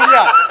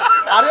kyakulya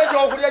ate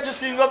ekyokulya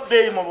ekisinga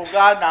ebbeeyi mu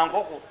Buganda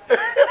nkoko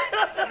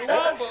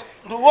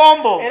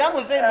luwombo era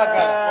Mzee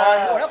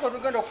Magala olako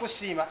tugenda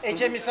okusiima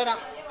ekyemisana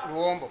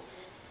luwombo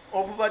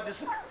okuva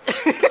disa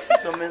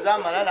tomenza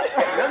amalala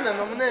nze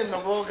nomunene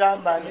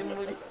nobogamba ndi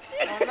muli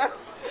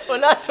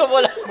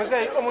onasobola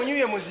Mzee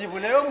omunyuye muzibu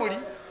naye omuli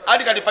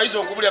andi kati Faiz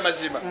okubuli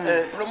amazima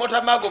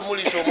promoter mago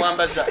muliso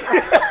omwambaza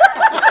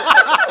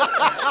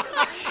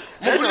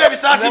mukulira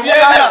bisaati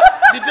byenya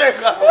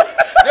biteka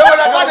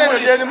nebona kane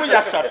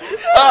muyasa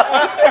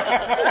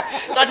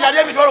kati ali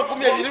emitwalo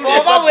 10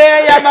 oba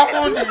weya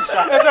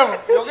makundisa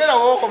yogera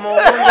woko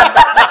mawunga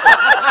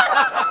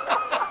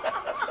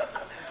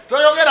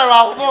toyogera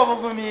lwakuba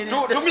obugumiri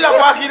tumira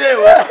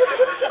kwakirewe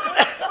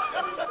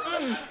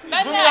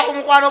tumira ku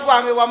mukwano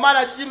gwange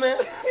wamala jime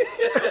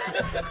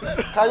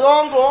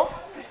Kayongo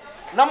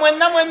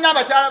namwenna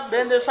abakyala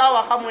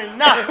bendesawa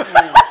kamwenna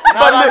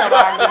n'abaana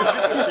bange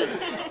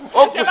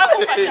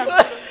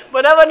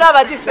bona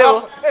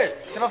abakisewo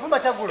tebafumba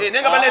kyagulo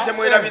nenga banete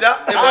mwerabira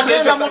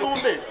agenda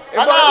mulumbe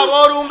ana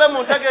abolumbe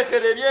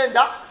muntegekere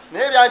ebyenda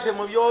naye byante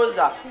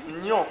mubyoza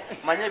nnyo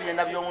manye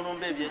ebyenda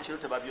by'omulumbe ebyekiro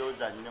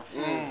tebabyoza nnyo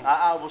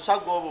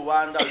obusago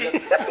obuwanda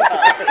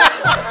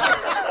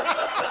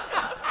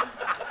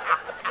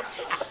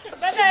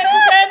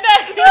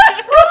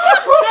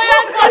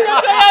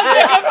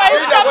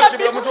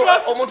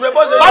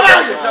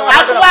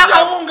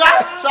akawunga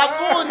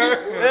sabuni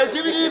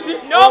ekibiriiti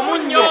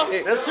omunnyo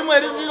esimu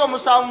eri 0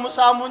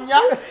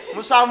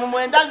 musanvu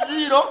mwenda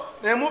 0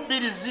 emu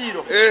 2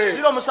 0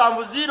 0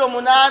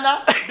 8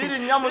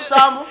 2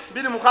 4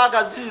 2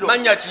 mukaaga 0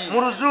 manya ki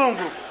mu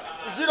luzungu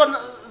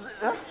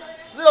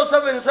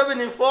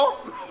 0774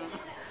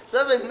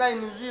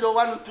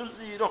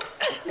 790120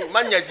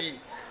 manya ki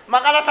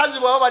Magala kazi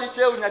bwabo bali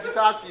kyewunya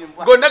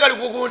kitasimbwa gonna kali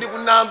kugundi ku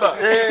namba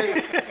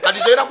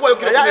kati kyera kuwayo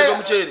kilo 10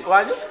 z'omuceere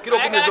kilo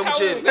 10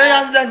 z'omuceere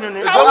neyanza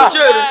nnyo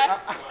z'omuceere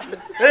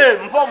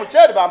mpa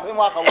omuceere bampe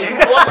mwaka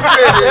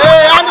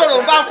omuceere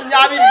andolo mbanfunya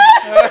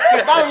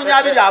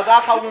abiri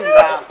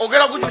agakawunga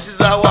ogenda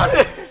kujusiza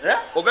wate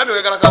ogenda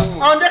oyagala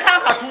kawunga ondeka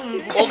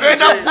akatungu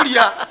ogenda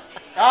kulya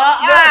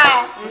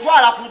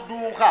ntwala ku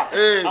dduuka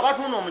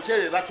abatunda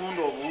omuceere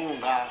batunda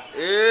obuwunga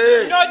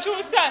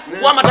nokyusa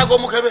kwamata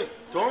g'omukebe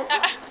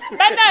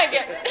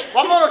banange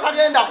wamono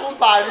tagenda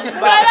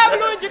kumpalimba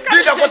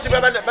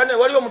dikakosibwa bane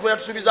waliwo omuntu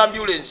yatusuubiza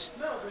ambulance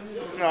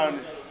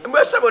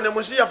mbwesabone mu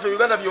nsi yaffe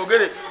Uganda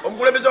byogere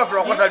omukulembeze waffe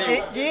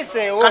lwakwataliwo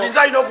kati nze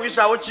alina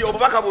okuyisaawo ki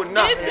obubaka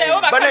bonna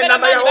bane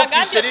enamba ya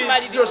office eri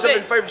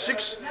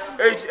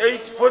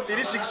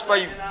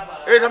 0756884365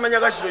 tamanya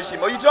gakiro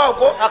isima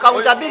oyitaoko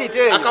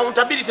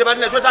accountability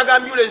balina twetaaga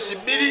ambulance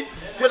 2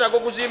 twetaaga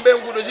okuzimba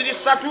enguudo ziri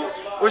 3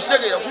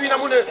 osegera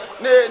tulinamu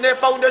ne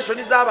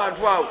foundation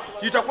z'abantu awo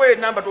yitaku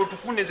enamba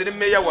totufune nze ne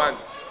meeya wange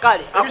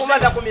kale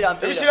akumaza kumira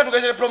mpera ebisiga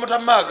tugezere promoter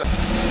maga